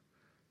for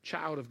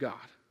child of God.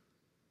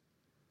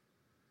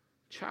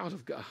 Child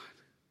of God.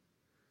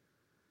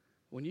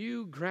 When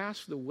you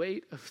grasp the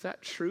weight of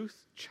that truth,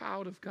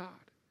 child of God,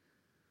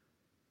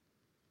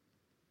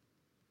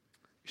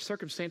 your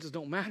circumstances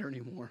don't matter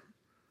anymore.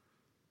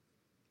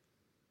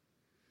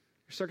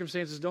 Your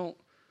circumstances don't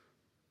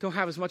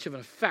have as much of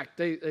an effect.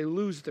 They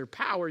lose their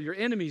power. Your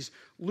enemies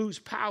lose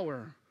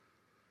power.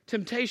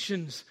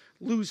 Temptations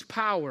lose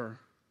power.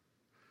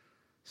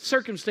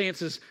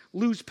 Circumstances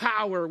lose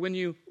power when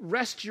you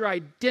rest your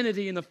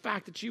identity in the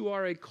fact that you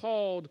are a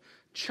called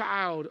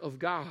child of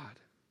God.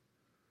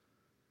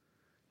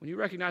 When you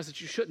recognize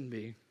that you shouldn't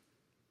be.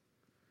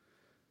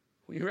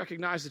 When you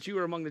recognize that you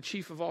are among the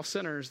chief of all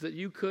sinners, that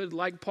you could,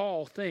 like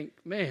Paul, think,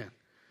 man,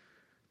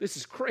 this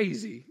is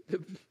crazy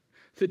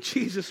that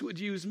Jesus would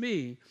use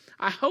me.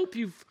 I hope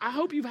you've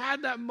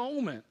had that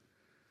moment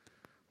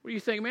where you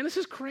think, man, this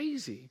is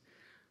crazy.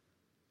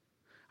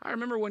 I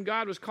remember when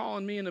God was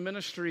calling me into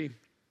ministry,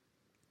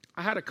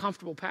 I had a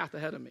comfortable path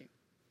ahead of me.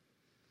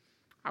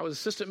 I was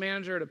assistant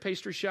manager at a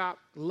pastry shop.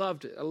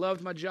 Loved it. I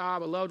loved my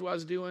job. I loved what I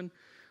was doing.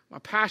 My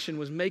passion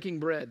was making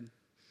bread.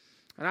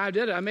 And I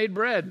did it. I made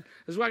bread.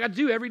 This is what I got to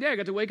do every day. I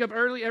got to wake up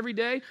early every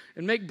day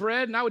and make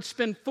bread. And I would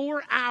spend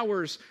 4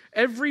 hours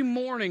every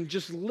morning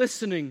just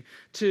listening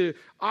to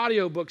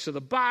audiobooks of the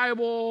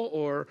Bible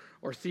or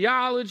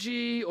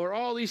theology or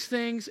all these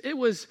things. It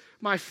was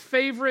my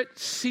favorite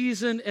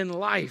season in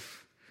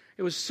life.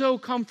 It was so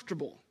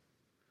comfortable.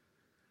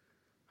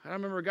 I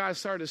remember a guy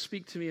started to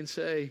speak to me and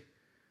say, I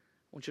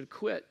want you to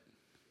quit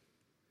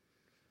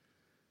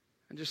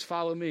and just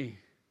follow me.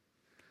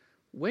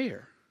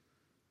 Where?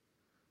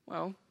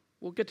 Well,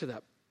 we'll get to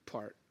that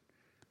part.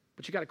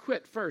 But you got to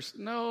quit first.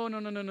 No.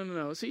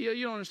 See,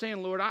 you don't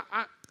understand, Lord.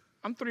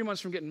 I'm 3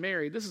 months from getting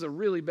married. This is a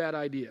really bad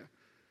idea.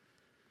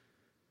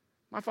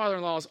 My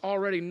father-in-law is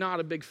already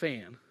not a big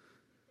fan.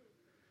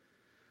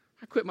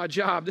 I quit my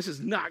job. This is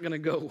not going to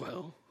go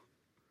well.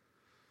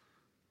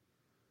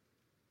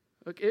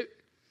 Look,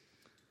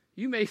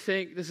 you may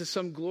think this is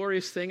some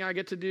glorious thing I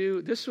get to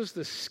do. This was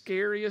the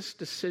scariest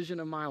decision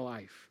of my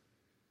life.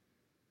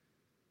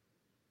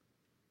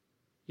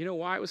 You know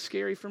why it was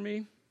scary for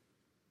me?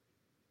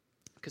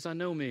 Because I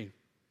know me.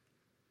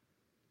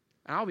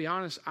 And I'll be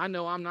honest, I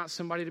know I'm not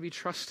somebody to be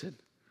trusted.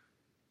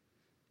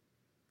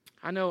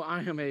 I know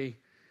I am a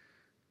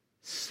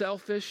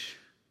selfish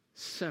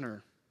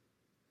sinner.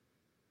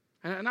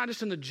 And not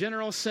just in the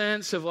general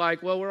sense of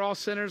like, well, we're all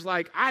sinners.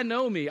 Like, I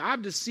know me.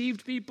 I've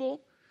deceived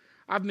people.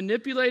 I've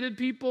manipulated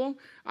people.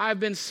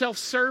 I've been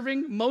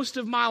self-serving most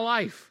of my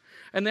life.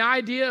 And the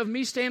idea of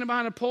me standing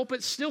behind a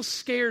pulpit still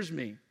scares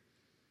me.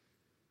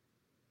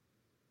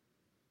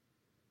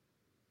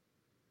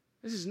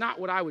 This is not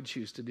what I would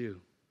choose to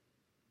do.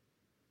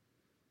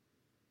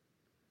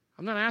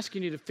 I'm not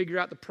asking you to figure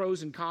out the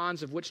pros and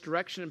cons of which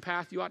direction and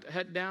path you ought to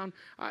head down.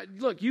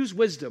 Look, use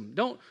wisdom.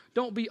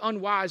 Don't be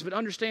unwise, but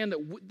understand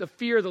that the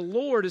fear of the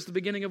Lord is the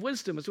beginning of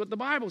wisdom. It's what the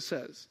Bible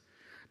says.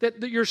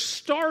 That your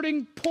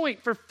starting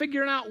point for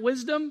figuring out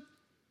wisdom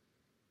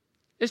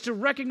is to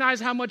recognize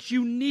how much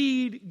you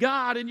need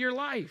God in your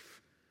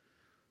life.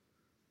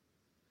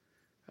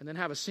 And then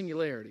have a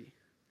singularity.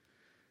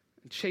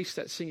 And chase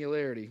that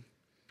singularity.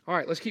 All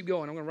right, let's keep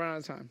going. I'm going to run out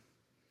of time.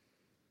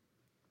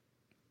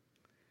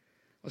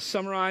 Let's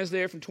summarize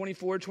there from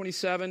 24,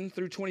 27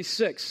 through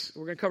 26.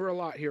 We're going to cover a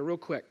lot here real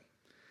quick.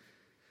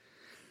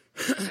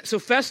 So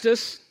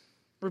Festus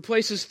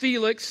replaces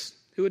Felix,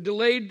 who had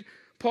delayed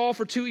Paul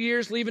for 2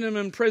 years, leaving him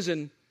in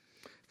prison.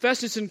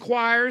 Festus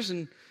inquires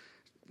and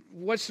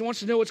wants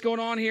to know what's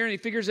going on here, and he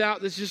figures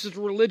out this is just a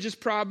religious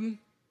problem.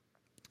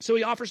 So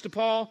he offers to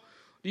Paul,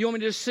 do you want me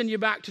to just send you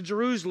back to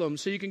Jerusalem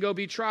so you can go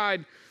be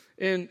tried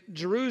in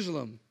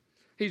Jerusalem?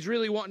 He's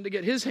really wanting to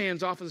get his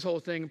hands off of this whole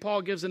thing, and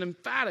Paul gives an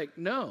emphatic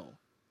no.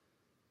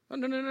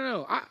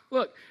 No.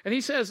 Look, and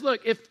he says, look,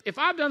 if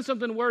I've done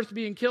something worth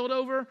being killed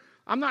over,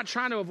 I'm not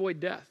trying to avoid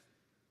death.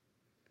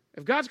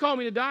 If God's called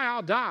me to die,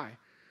 I'll die.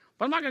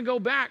 But I'm not going to go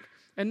back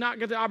and not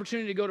get the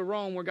opportunity to go to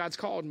Rome where God's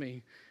called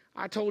me.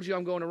 I told you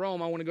I'm going to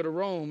Rome. I want to go to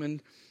Rome.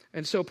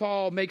 And so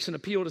Paul makes an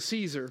appeal to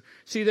Caesar.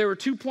 See, there were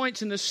 2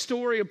 points in this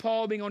story of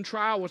Paul being on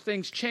trial where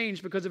things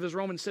changed because of his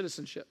Roman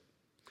citizenship.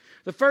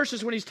 The first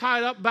is when he's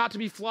tied up, about to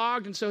be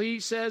flogged, and so he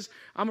says,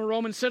 I'm a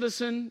Roman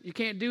citizen. You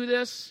can't do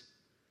this.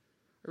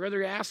 Or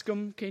rather ask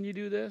them, can you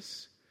do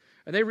this?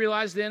 And they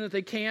realize then that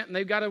they can't, and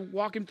they've got to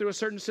walk him through a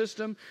certain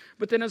system.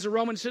 But then as a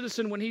Roman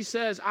citizen, when he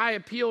says, I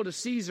appeal to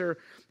Caesar,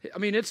 I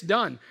mean, it's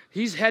done.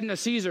 He's heading to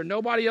Caesar.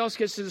 Nobody else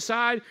gets to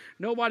decide.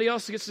 Nobody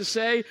else gets to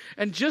say.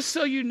 And just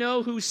so you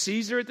know who's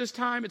Caesar at this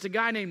time, it's a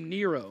guy named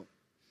Nero.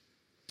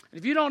 And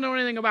if you don't know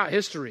anything about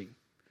history,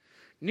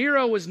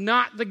 Nero was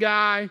not the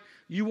guy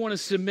you want to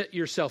submit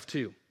yourself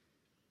to.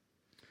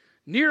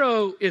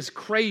 Nero is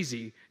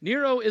crazy.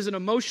 Nero is an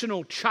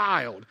emotional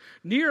child.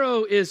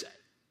 Nero is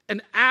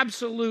an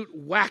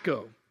absolute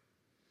wacko.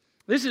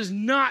 This is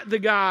not the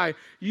guy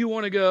you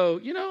want to go,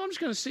 I'm just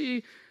going to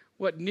see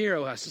what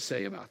Nero has to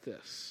say about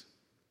this.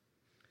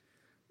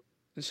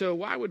 And so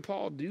why would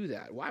Paul do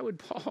that? Why would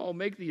Paul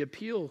make the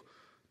appeal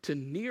to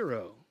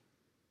Nero?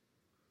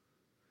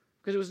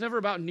 Because it was never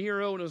about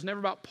Nero, and it was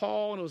never about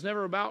Paul, and it was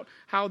never about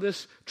how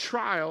this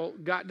trial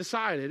got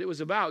decided. It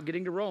was about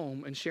getting to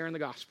Rome and sharing the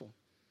gospel.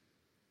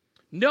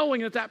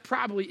 Knowing that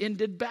probably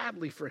ended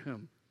badly for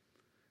him.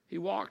 He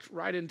walked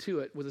right into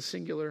it with a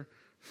singular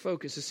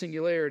focus, a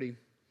singularity.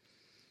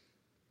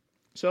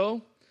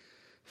 So,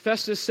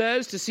 Festus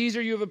says, to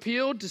Caesar you have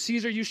appealed, to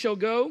Caesar you shall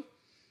go.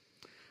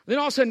 Then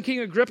all of a sudden King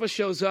Agrippa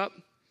shows up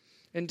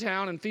in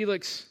town, and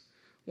Felix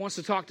wants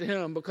to talk to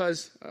him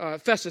because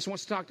Festus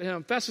wants to talk to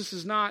him. Festus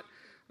is not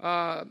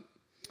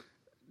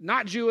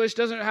Jewish,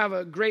 doesn't have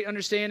a great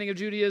understanding of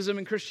Judaism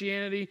and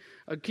Christianity.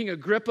 King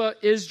Agrippa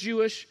is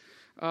Jewish.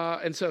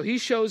 And so he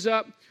shows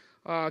up.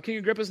 King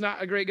Agrippa's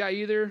not a great guy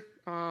either.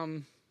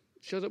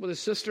 Shows up with his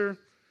sister.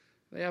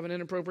 They have an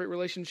inappropriate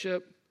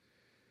relationship.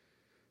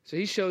 So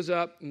he shows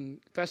up, and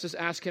Festus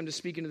asks him to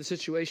speak into the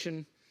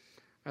situation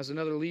as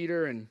another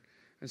leader. And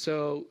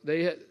so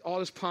they had all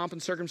this pomp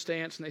and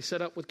circumstance, and they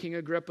set up with King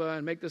Agrippa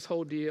and make this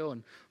whole deal.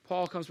 And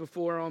Paul comes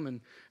before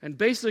him, and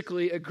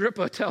basically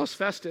Agrippa tells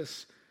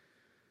Festus,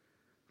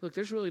 look,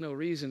 there's really no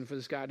reason for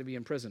this guy to be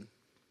in prison.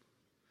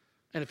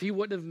 And if he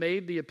wouldn't have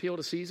made the appeal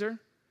to Caesar,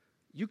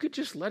 you could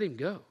just let him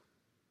go.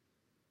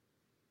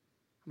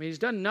 I mean, he's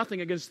done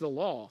nothing against the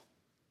law.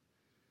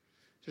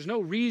 There's no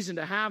reason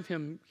to have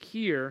him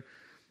here,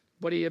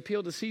 but he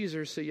appealed to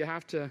Caesar, so you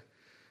have to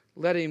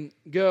let him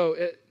go.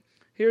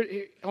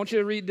 Here, I want you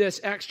to read this,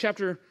 Acts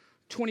chapter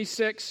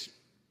 26,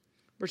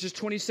 verses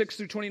 26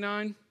 through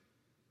 29.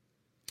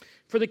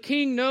 For the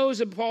king knows,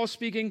 and Paul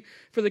speaking,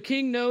 for the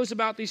king knows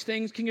about these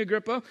things, King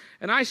Agrippa,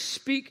 and I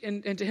speak,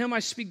 and to him I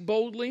speak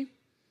boldly,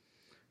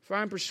 for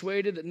I am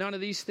persuaded that none of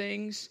these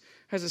things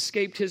has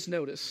escaped his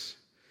notice.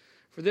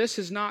 For this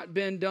has not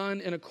been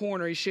done in a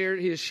corner.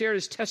 He has shared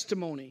his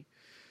testimony.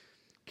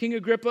 King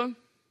Agrippa,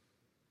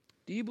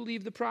 do you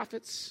believe the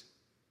prophets?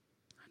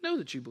 I know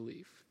that you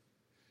believe.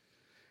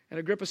 And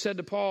Agrippa said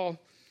to Paul,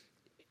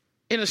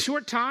 in a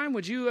short time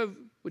would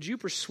you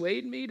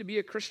persuade me to be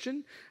a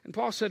Christian? And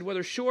Paul said,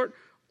 whether short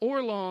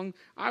or long,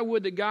 I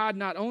would that God,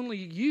 not only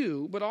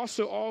you, but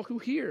also all who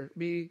hear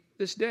me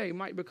this day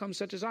might become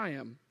such as I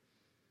am.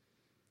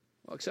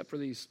 Well, except for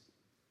these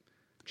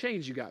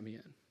chains you got me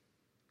in.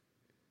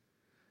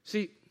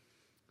 See,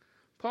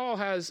 Paul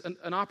has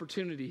an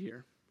opportunity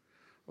here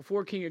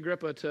before King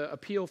Agrippa to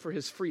appeal for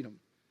his freedom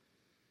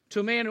to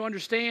a man who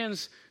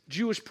understands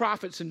Jewish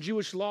prophets and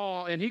Jewish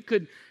law, and he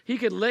could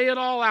lay it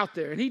all out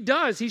there. And he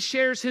does. He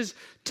shares his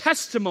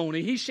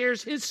testimony. He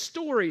shares his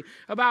story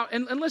about,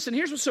 and listen,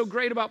 here's what's so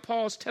great about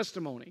Paul's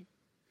testimony.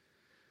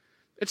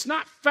 It's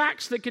not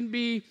facts that can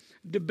be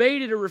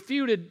debated or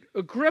refuted.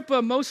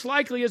 Agrippa, most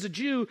likely as a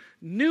Jew,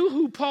 knew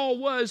who Paul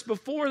was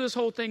before this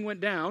whole thing went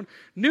down,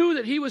 knew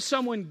that he was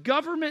someone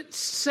government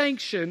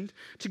sanctioned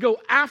to go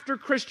after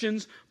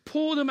Christians,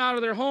 pull them out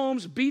of their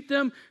homes, beat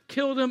them,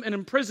 kill them, and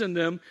imprison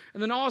them.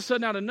 And then all of a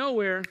sudden, out of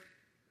nowhere,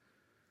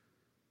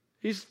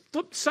 he's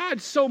flipped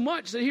sides so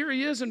much that here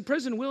he is in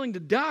prison willing to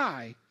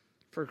die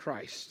for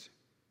Christ.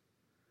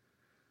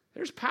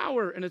 There's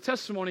power in a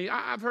testimony.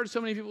 I've heard so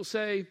many people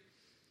say,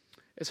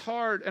 it's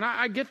hard, and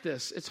I get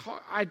this. It's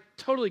hard. I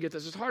totally get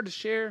this. It's hard to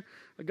share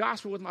the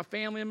gospel with my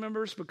family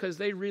members because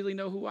they really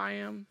know who I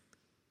am.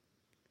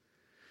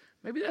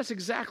 Maybe that's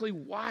exactly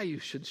why you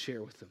should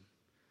share with them.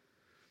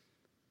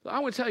 But I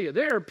want to tell you,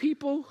 there are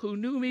people who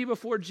knew me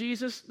before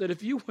Jesus that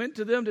if you went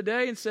to them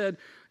today and said,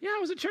 yeah, I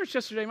was at church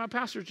yesterday, my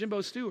pastor's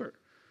Jimbo Stewart,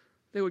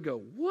 they would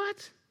go,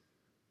 what?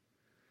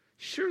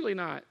 Surely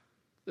not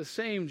the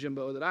same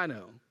Jimbo that I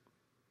know.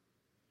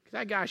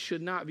 That guy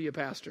should not be a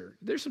pastor.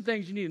 There's some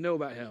things you need to know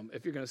about him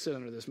if you're going to sit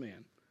under this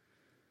man.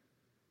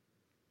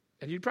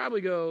 And you'd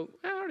probably go,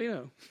 I already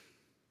know.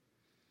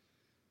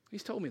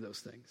 He's told me those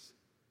things.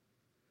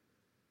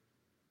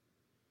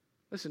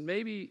 Listen,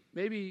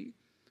 maybe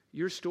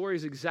your story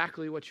is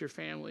exactly what your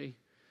family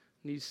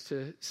needs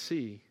to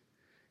see.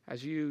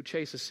 As you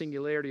chase a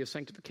singularity of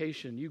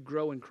sanctification, you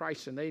grow in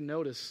Christ and they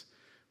notice,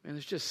 man,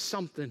 there's just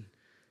something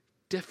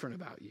different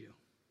about you.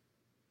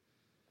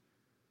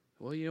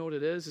 Well, you know what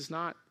it is? It's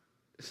not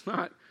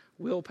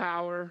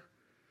willpower.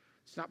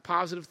 It's not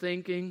positive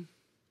thinking.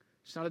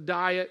 It's not a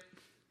diet.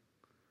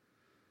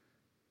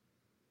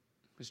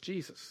 It's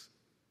Jesus.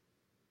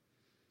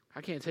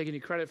 I can't take any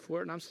credit for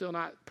it, and I'm still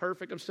not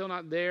perfect. I'm still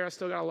not there. I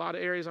still got a lot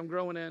of areas I'm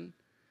growing in. I'm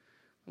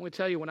going to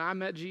tell you, when I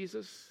met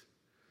Jesus,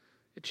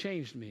 it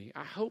changed me.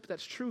 I hope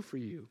that's true for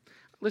you.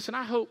 Listen,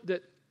 I hope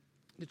that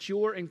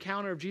your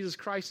encounter of Jesus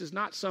Christ is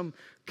not some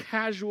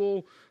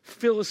casual,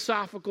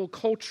 philosophical,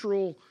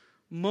 cultural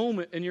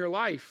moment in your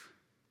life.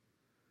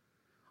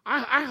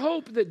 I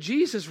hope that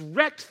Jesus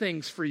wrecked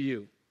things for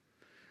you.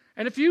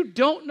 And if you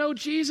don't know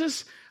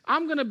Jesus,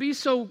 I'm going to be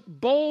so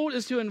bold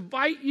as to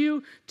invite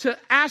you to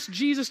ask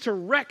Jesus to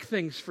wreck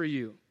things for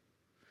you.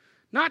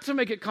 Not to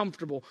make it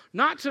comfortable,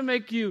 not to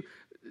make you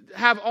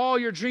have all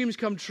your dreams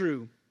come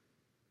true,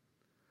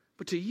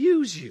 but to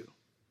use you,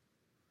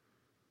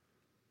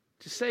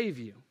 to save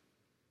you.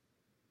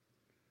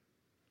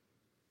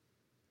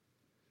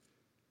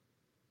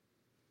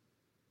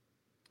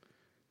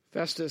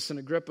 Festus and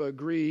Agrippa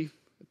agree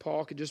that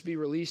Paul could just be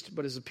released,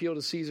 but his appeal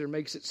to Caesar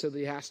makes it so that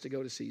he has to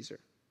go to Caesar.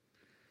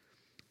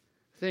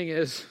 The thing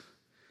is,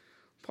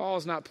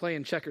 Paul's not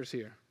playing checkers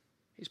here.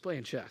 He's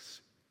playing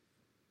chess.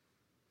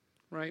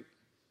 Right?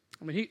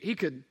 I mean, he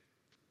could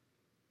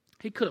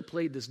have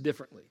played this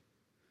differently.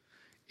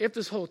 If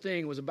this whole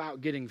thing was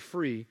about getting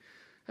free,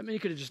 I mean, he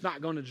could have just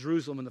not gone to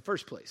Jerusalem in the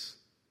first place.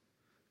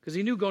 Because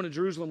he knew going to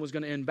Jerusalem was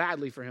going to end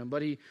badly for him.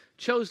 But he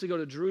chose to go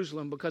to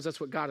Jerusalem because that's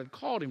what God had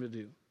called him to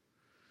do.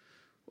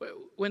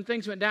 When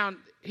things went down,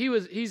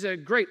 he's a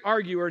great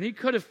arguer, and he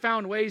could have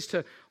found ways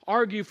to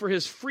argue for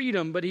his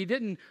freedom, but he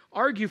didn't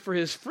argue for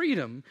his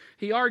freedom.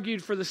 He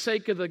argued for the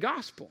sake of the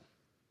gospel.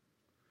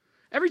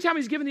 Every time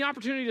he's given the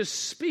opportunity to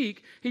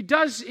speak, he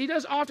does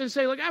often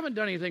say, look, I haven't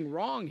done anything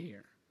wrong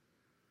here.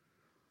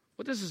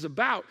 What this is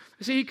about.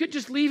 See, he could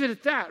just leave it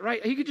at that,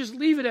 right? He could just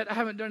leave it at, I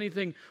haven't done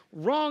anything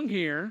wrong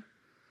here,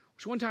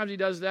 which one time he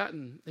does that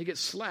and he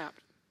gets slapped.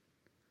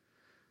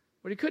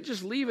 But he could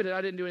just leave it at,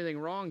 I didn't do anything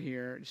wrong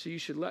here, so you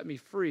should let me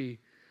free.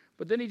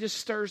 But then he just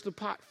stirs the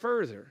pot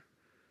further,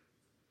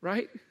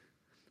 right?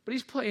 But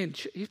he's playing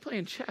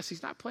chess.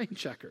 He's not playing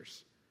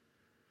checkers.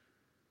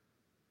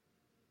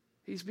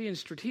 He's being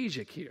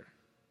strategic here.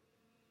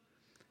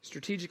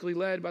 Strategically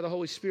led by the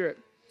Holy Spirit.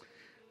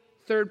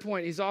 Third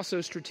point, he's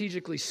also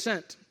strategically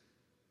sent.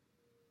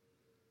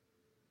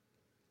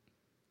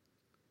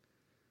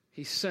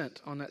 He's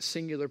sent on that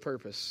singular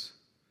purpose.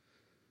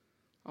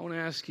 I want to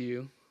ask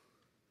you,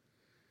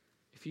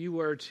 if you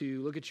were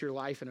to look at your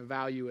life and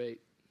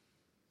evaluate,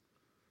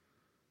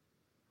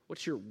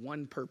 what's your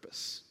one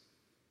purpose?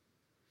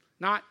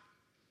 Not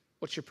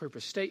what's your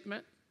purpose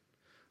statement,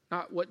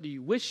 not what do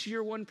you wish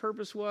your one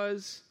purpose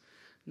was,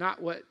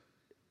 not what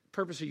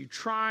purpose are you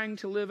trying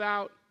to live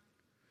out,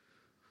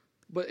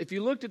 but if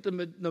you looked at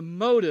the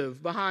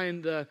motive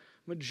behind the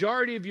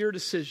majority of your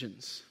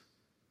decisions,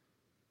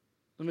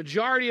 the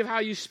majority of how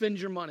you spend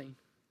your money,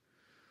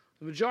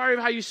 the majority of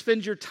how you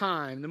spend your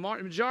time, the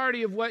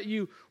majority of what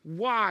you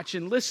watch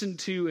and listen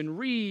to and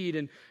read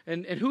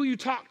and who you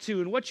talk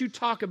to and what you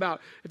talk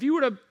about, if you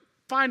were to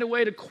find a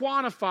way to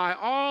quantify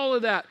all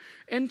of that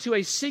into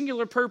a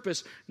singular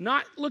purpose,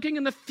 not looking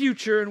in the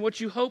future and what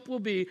you hope will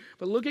be,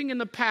 but looking in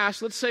the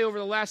past, let's say over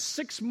the last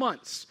 6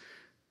 months,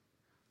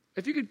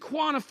 if you could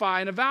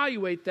quantify and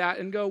evaluate that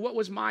and go, what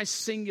was my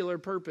singular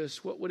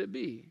purpose, what would it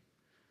be?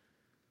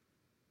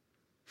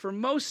 For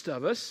most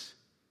of us,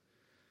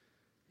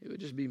 it would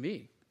just be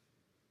me,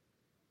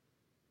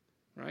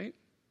 right?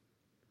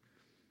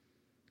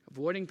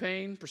 Avoiding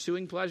pain,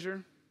 pursuing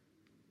pleasure,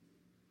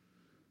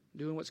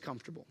 doing what's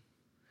comfortable.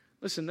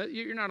 Listen,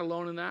 you're not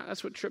alone in that.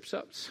 That's what trips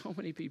up so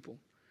many people.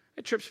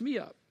 It trips me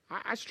up.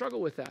 I struggle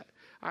with that.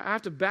 I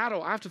have to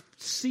battle. I have to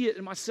see it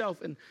in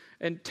myself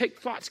and take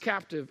thoughts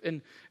captive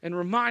and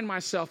remind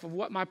myself of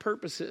what my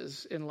purpose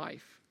is in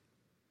life.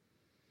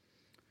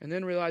 And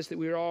then realize that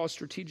we are all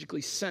strategically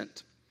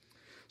sent.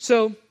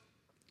 So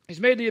he's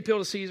made the appeal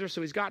to Caesar,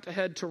 so he's got to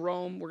head to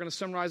Rome. We're going to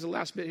summarize the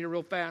last bit here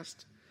real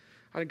fast.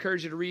 I'd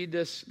encourage you to read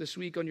this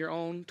week on your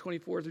own,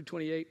 24 through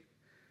 28.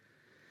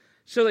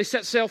 So they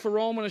set sail for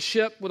Rome on a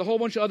ship with a whole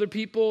bunch of other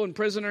people and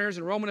prisoners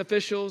and Roman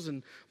officials.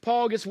 And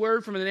Paul gets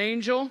word from an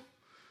angel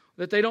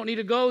that they don't need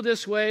to go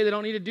this way. They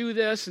don't need to do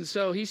this. And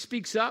so he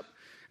speaks up.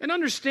 And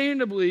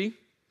understandably,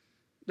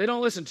 they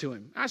don't listen to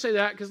him. I say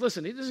that because,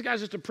 listen, this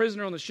guy's just a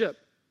prisoner on the ship.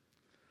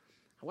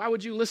 Why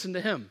would you listen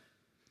to him?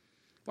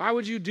 Why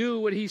would you do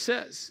what he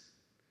says?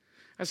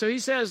 And so he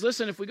says,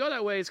 listen, if we go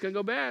that way, it's going to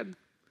go bad.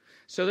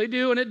 So they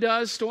do, and it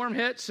does. Storm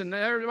hits, and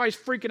everybody's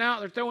freaking out.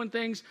 They're throwing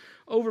things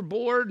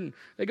overboard, and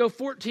they go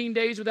 14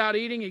 days without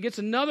eating. He gets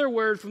another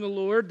word from the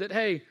Lord that,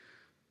 hey,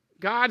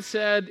 God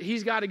said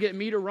he's got to get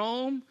me to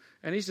Rome,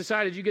 and he's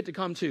decided you get to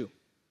come too.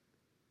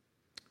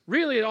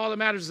 Really, all that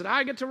matters is that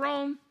I get to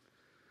Rome,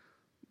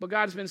 but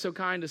God's been so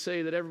kind to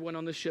say that everyone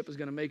on this ship is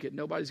going to make it.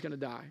 Nobody's going to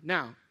die.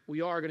 Now,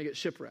 we are going to get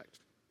shipwrecked.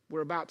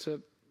 We're about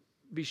to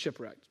be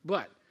shipwrecked,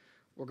 but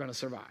we're going to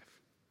survive.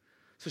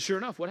 So sure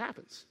enough, what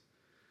happens?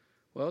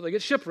 Well, they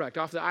get shipwrecked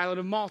off the island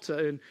of Malta,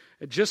 and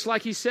just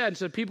like he said,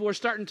 so people are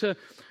starting to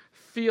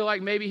feel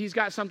like maybe he's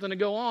got something to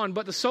go on,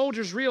 but the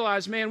soldiers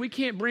realize, man, we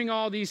can't bring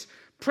all these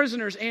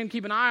prisoners and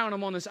keep an eye on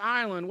them on this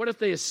island. What if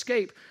they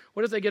escape?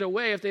 What if they get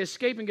away? If they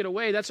escape and get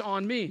away, that's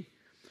on me.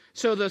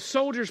 So the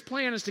soldiers'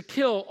 plan is to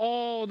kill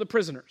all the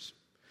prisoners.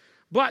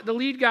 But the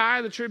lead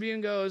guy, the tribune,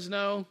 goes,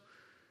 no,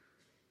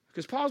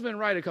 because Paul's been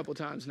right a couple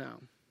times now.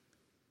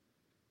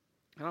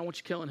 I don't want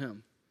you killing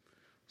him.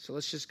 So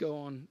let's just go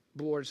on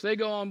board. So they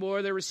go on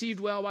board. They're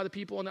received well by the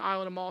people on the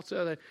island of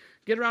Malta. They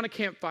get around a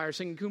campfire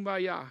singing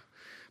Kumbaya.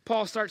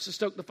 Paul starts to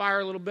stoke the fire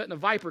a little bit, and a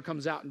viper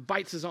comes out and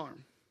bites his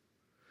arm.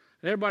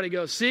 And everybody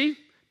goes, see?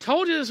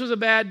 Told you this was a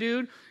bad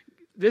dude.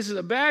 This is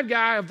a bad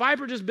guy. A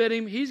viper just bit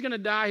him. He's going to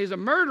die. He's a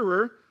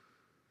murderer.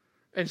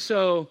 And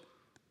so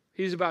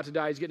he's about to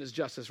die. He's getting his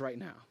justice right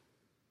now.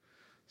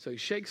 So he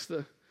shakes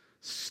the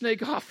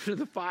snake off into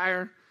the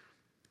fire,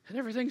 and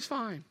everything's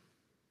fine.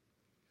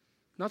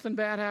 Nothing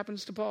bad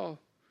happens to Paul.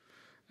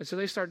 And so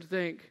they start to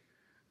think,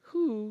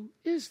 who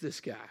is this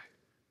guy?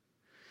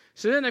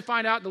 So then they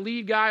find out the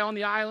lead guy on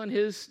the island,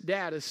 his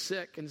dad is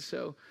sick. And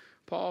so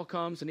Paul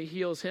comes and he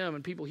heals him,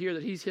 and people hear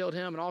that he's healed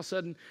him, and all of a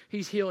sudden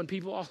he's healing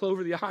people all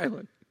over the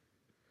island.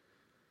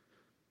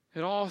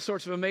 And all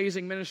sorts of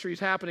amazing ministries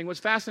happening. What's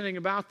fascinating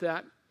about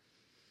that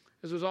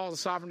is it was all the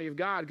sovereignty of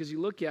God, because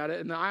you look at it,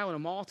 and the island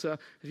of Malta,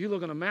 if you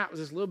look on a map, there's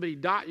this little bitty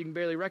dot you can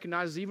barely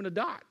recognize as even a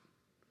dot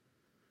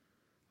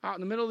out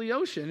in the middle of the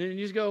ocean. And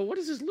you just go, what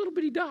is this little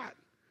bitty dot?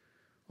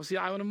 Well, it's the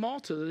island of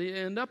Malta that they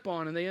end up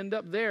on, and they end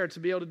up there to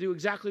be able to do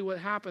exactly what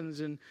happens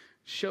and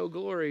show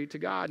glory to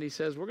God. And he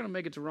says, we're going to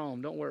make it to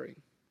Rome, don't worry.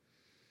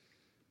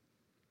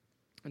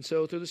 And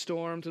so through the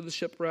storm, through the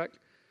shipwreck,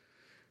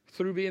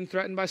 through being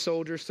threatened by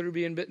soldiers, through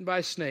being bitten by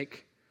a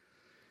snake,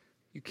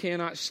 you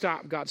cannot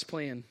stop God's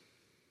plan.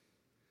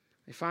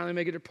 They finally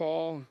make it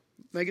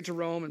to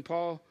Rome, and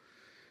Paul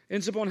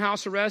ends up on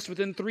house arrest.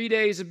 Within 3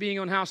 days of being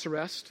on house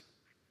arrest,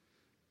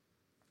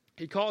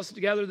 he calls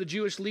together the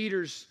Jewish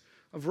leaders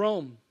of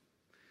Rome.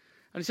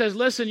 And he says,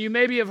 listen, you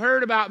maybe have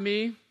heard about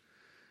me,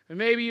 and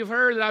maybe you've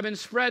heard that I've been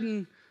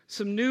spreading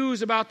some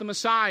news about the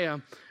Messiah.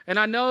 And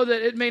I know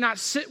that it may not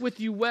sit with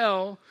you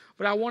well,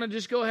 but I want to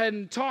just go ahead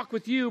and talk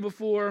with you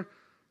before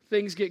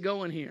things get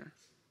going here.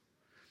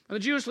 And the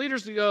Jewish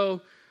leaders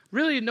go,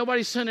 really,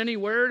 nobody sent any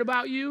word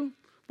about you,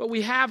 but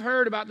we have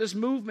heard about this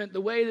movement,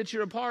 the way that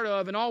you're a part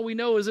of, and all we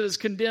know is that it's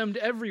condemned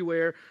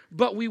everywhere,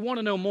 but we want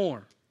to know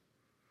more.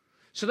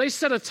 So they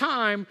set a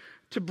time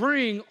to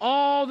bring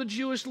all the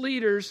Jewish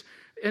leaders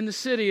in the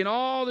city and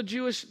all the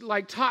Jewish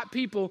top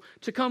people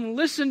to come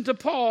listen to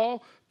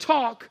Paul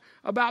talk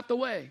about the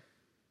way.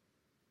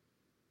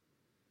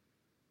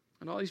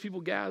 And all these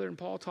people gather, and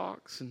Paul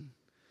talks, and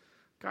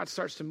God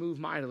starts to move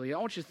mightily. I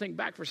want you to think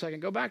back for a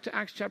second. Go back to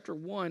Acts chapter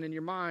 1 in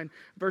your mind.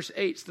 Verse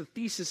 8 is the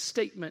thesis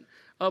statement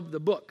of the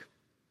book.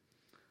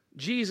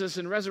 Jesus,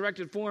 in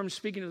resurrected form,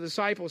 speaking to the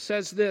disciples,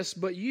 says this,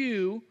 but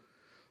you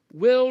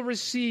will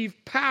receive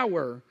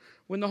power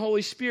when the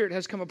Holy Spirit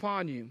has come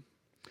upon you.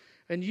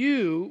 And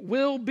you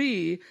will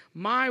be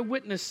my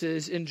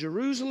witnesses in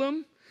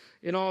Jerusalem,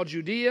 in all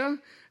Judea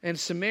and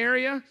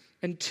Samaria,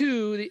 and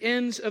to the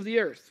ends of the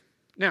earth.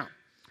 Now,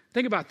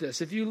 think about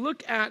this. If you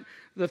look at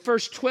the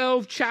first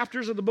 12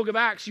 chapters of the book of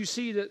Acts, you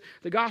see that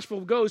the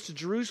gospel goes to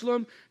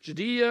Jerusalem,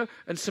 Judea,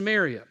 and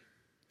Samaria.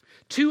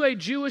 To a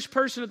Jewish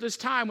person at this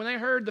time, when they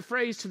heard the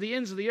phrase to the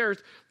ends of the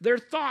earth, their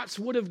thoughts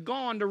would have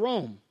gone to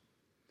Rome.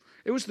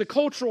 It was the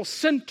cultural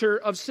center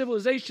of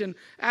civilization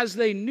as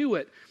they knew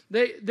it.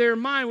 Their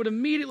mind would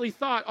immediately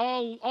thought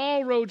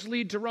all roads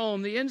lead to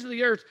Rome. The ends of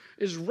the earth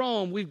is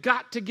Rome. We've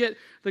got to get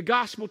the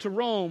gospel to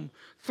Rome.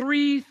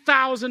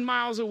 3,000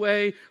 miles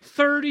away,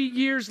 30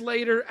 years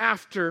later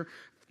after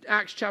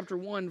Acts chapter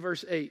 1,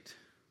 verse 8.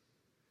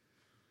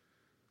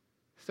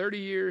 30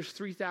 years,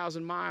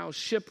 3,000 miles,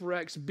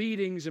 shipwrecks,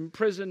 beatings,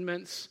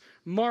 imprisonments,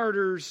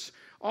 martyrs,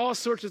 all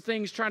sorts of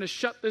things trying to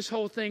shut this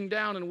whole thing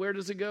down. And where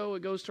does it go?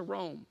 It goes to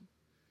Rome.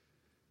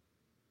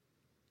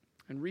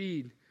 And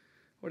read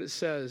what it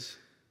says.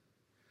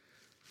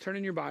 Turn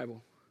in your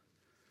Bible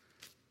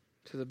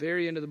to the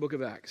very end of the book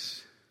of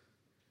Acts.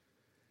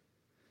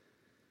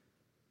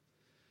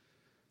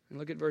 And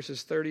look at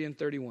verses 30 and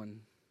 31.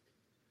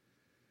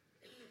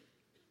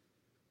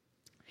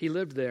 He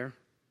lived there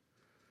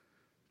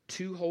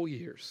 2 whole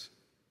years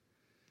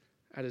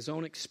at his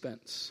own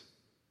expense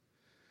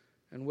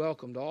and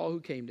welcomed all who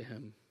came to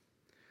him,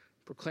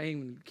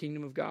 proclaiming the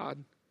kingdom of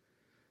God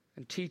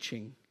and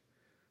teaching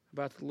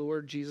about the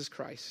Lord Jesus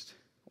Christ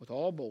with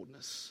all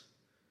boldness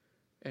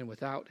and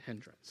without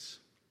hindrance.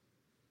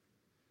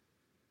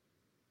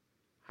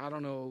 I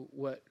don't know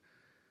what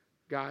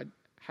God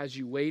has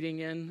you waiting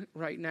in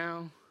right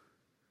now,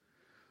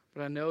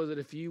 but I know that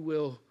if you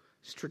will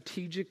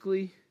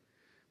strategically,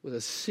 with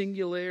a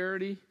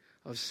singularity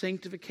of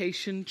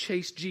sanctification,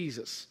 chase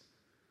Jesus,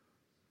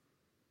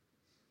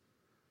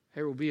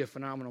 there will be a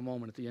phenomenal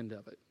moment at the end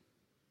of it.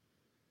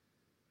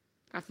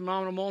 That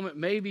phenomenal moment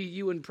may be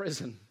you in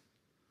prison.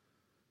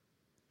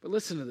 But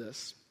listen to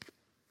this.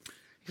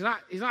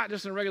 He's not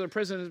just in a regular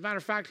prison. As a matter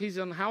of fact, he's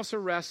on house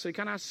arrest, so he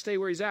kind of has to stay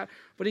where he's at.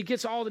 But he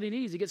gets all that he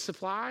needs. He gets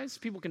supplies.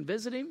 People can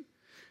visit him.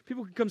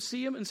 People can come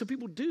see him, and so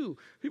people do.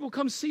 People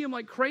come see him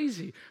like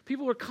crazy.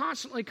 People are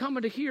constantly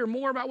coming to hear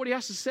more about what he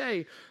has to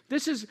say.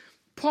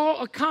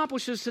 Paul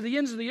accomplishes to the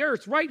ends of the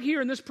earth right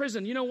here in this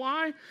prison. You know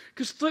why?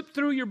 Because flip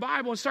through your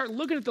Bible and start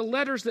looking at the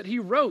letters that he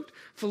wrote.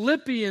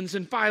 Philippians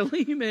and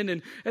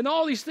Philemon and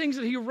all these things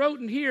that he wrote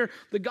in here.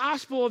 The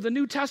gospel of the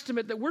New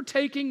Testament that we're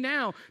taking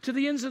now to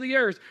the ends of the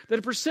earth. That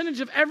a percentage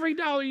of every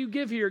dollar you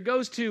give here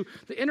goes to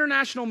the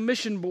International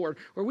Mission Board,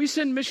 where we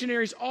send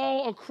missionaries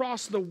all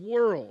across the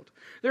world.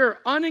 There are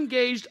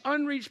unengaged,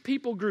 unreached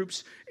people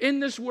groups in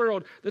this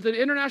world that the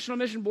International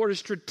Mission Board is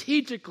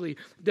strategically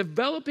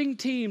developing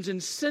teams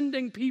and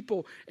sending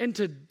people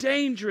into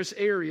dangerous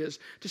areas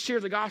to share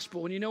the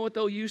gospel. And you know what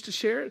they'll use to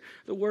share it?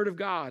 The Word of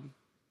God.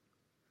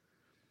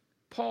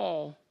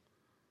 Paul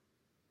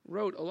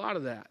wrote a lot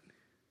of that,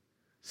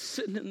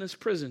 sitting in this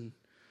prison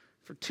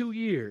for 2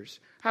 years,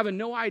 having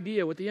no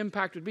idea what the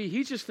impact would be.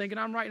 He's just thinking,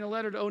 I'm writing a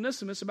letter to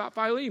Onesimus about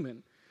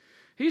Philemon.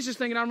 He's just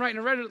thinking, I'm writing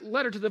a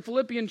letter to the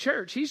Philippian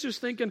church. He's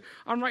just thinking,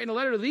 I'm writing a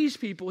letter to these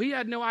people. He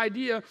had no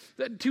idea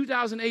that in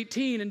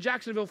 2018 in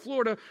Jacksonville,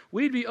 Florida,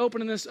 we'd be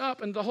opening this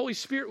up and the Holy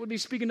Spirit would be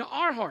speaking to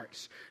our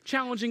hearts,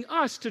 challenging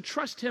us to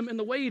trust Him in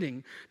the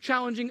waiting,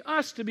 challenging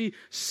us to be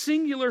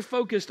singular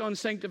focused on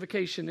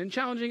sanctification, and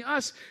challenging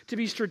us to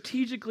be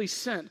strategically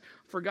sent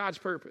for God's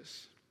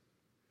purpose.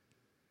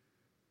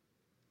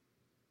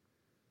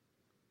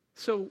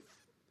 So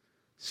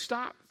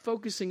stop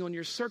focusing on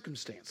your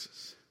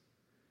circumstances.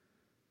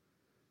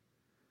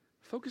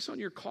 Focus on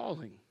your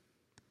calling.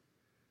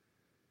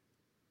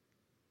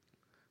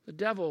 The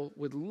devil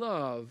would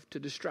love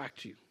to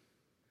distract you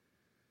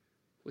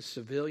with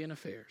civilian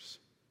affairs.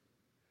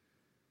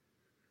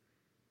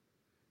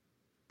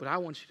 But I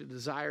want you to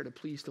desire to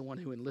please the one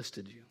who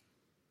enlisted you.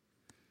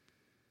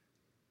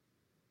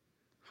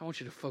 I want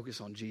you to focus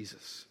on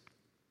Jesus,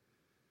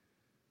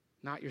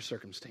 not your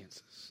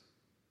circumstances.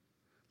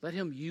 Let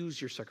Him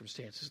use your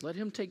circumstances. Let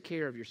Him take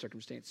care of your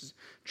circumstances.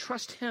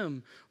 Trust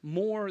Him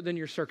more than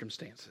your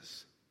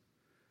circumstances.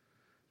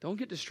 Don't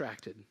get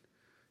distracted.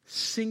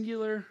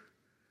 Singular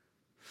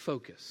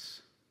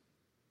focus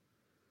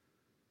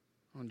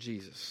on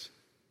Jesus.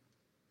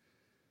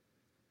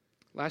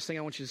 Last thing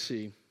I want you to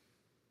see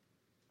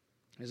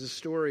is this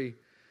story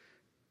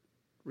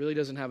really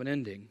doesn't have an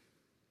ending.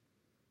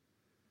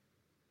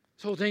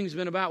 This whole thing's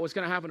been about what's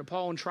going to happen to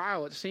Paul in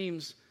trial, it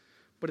seems,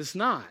 but it's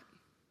not.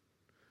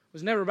 It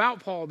was never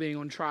about Paul being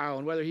on trial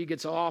and whether he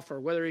gets off or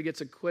whether he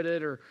gets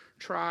acquitted or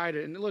tried.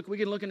 And look, we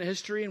can look into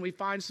history and we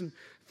find some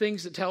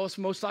things that tell us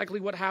most likely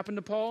what happened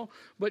to Paul.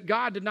 But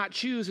God did not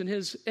choose in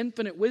His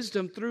infinite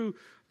wisdom through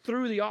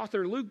the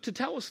author Luke to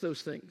tell us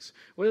those things.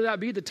 Whether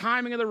that be the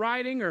timing of the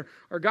writing or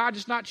God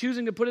just not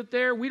choosing to put it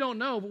there, we don't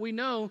know. But we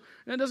know,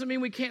 and that doesn't mean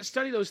we can't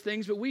study those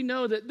things, but we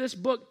know that this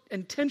book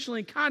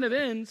intentionally kind of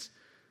ends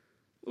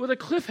with a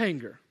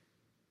cliffhanger.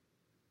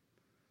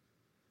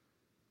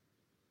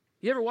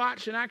 You ever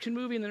watch an action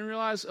movie and then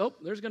realize, oh,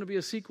 there's going to be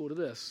a sequel to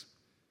this?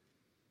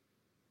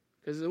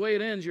 Because the way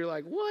it ends, you're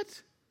like,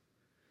 what?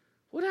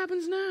 What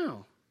happens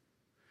now?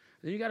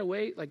 Then you got to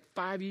wait like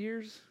 5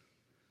 years.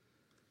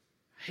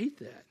 I hate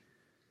that.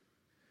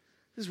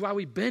 This is why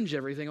we binge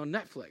everything on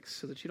Netflix,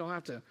 so that you don't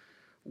have to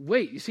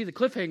wait. You see the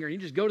cliffhanger, and you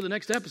just go to the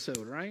next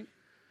episode, right?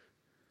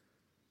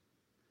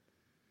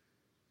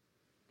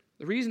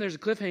 The reason there's a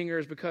cliffhanger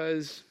is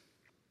because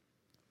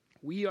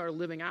we are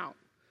living out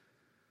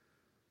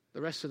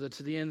the rest of the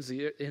to the ends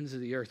of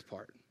the earth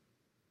part.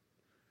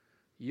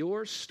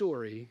 Your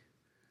story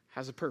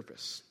has a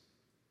purpose,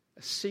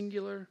 a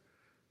singular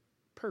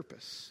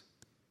purpose.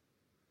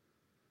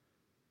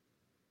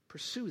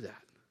 Pursue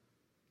that.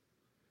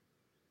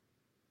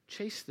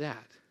 Chase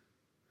that.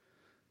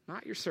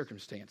 Not your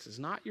circumstances,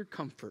 not your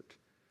comfort,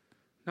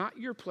 not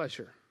your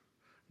pleasure,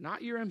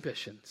 not your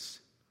ambitions.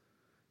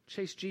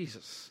 Chase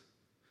Jesus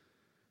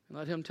and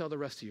let him tell the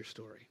rest of your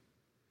story.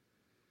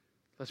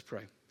 Let's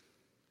pray.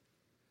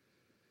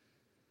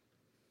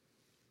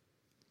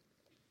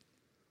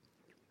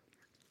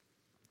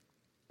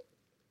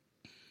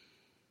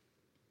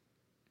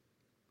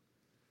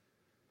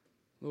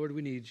 Lord,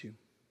 we need you.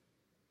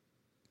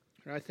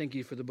 And I thank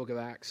you for the book of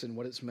Acts and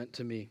what it's meant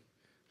to me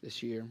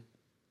this year.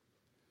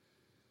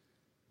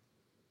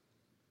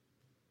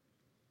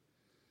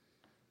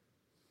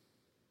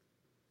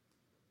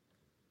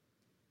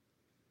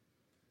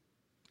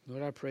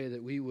 Lord, I pray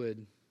that we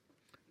would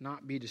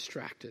not be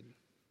distracted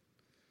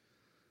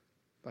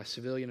by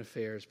civilian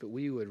affairs, but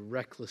we would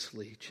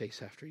recklessly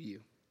chase after you.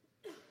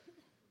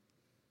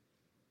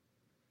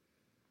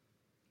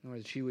 Lord,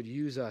 that you would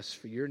use us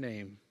for your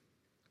name,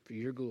 for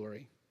your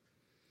glory.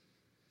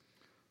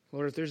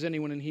 Lord, if there's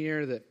anyone in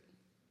here that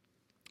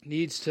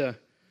needs to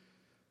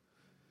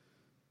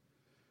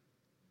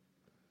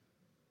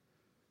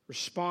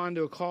respond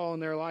to a call in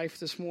their life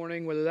this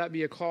morning, whether that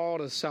be a call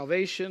to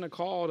salvation, a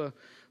call to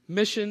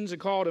missions, a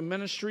call to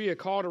ministry, a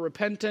call to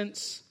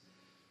repentance.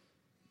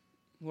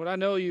 Lord, I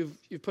know you've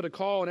put a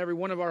call in every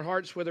one of our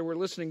hearts, whether we're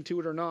listening to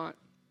it or not.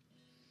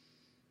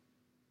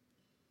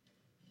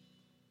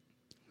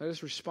 Let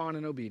us respond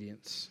in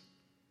obedience.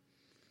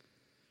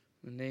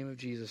 In the name of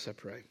Jesus, I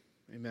pray.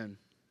 Amen.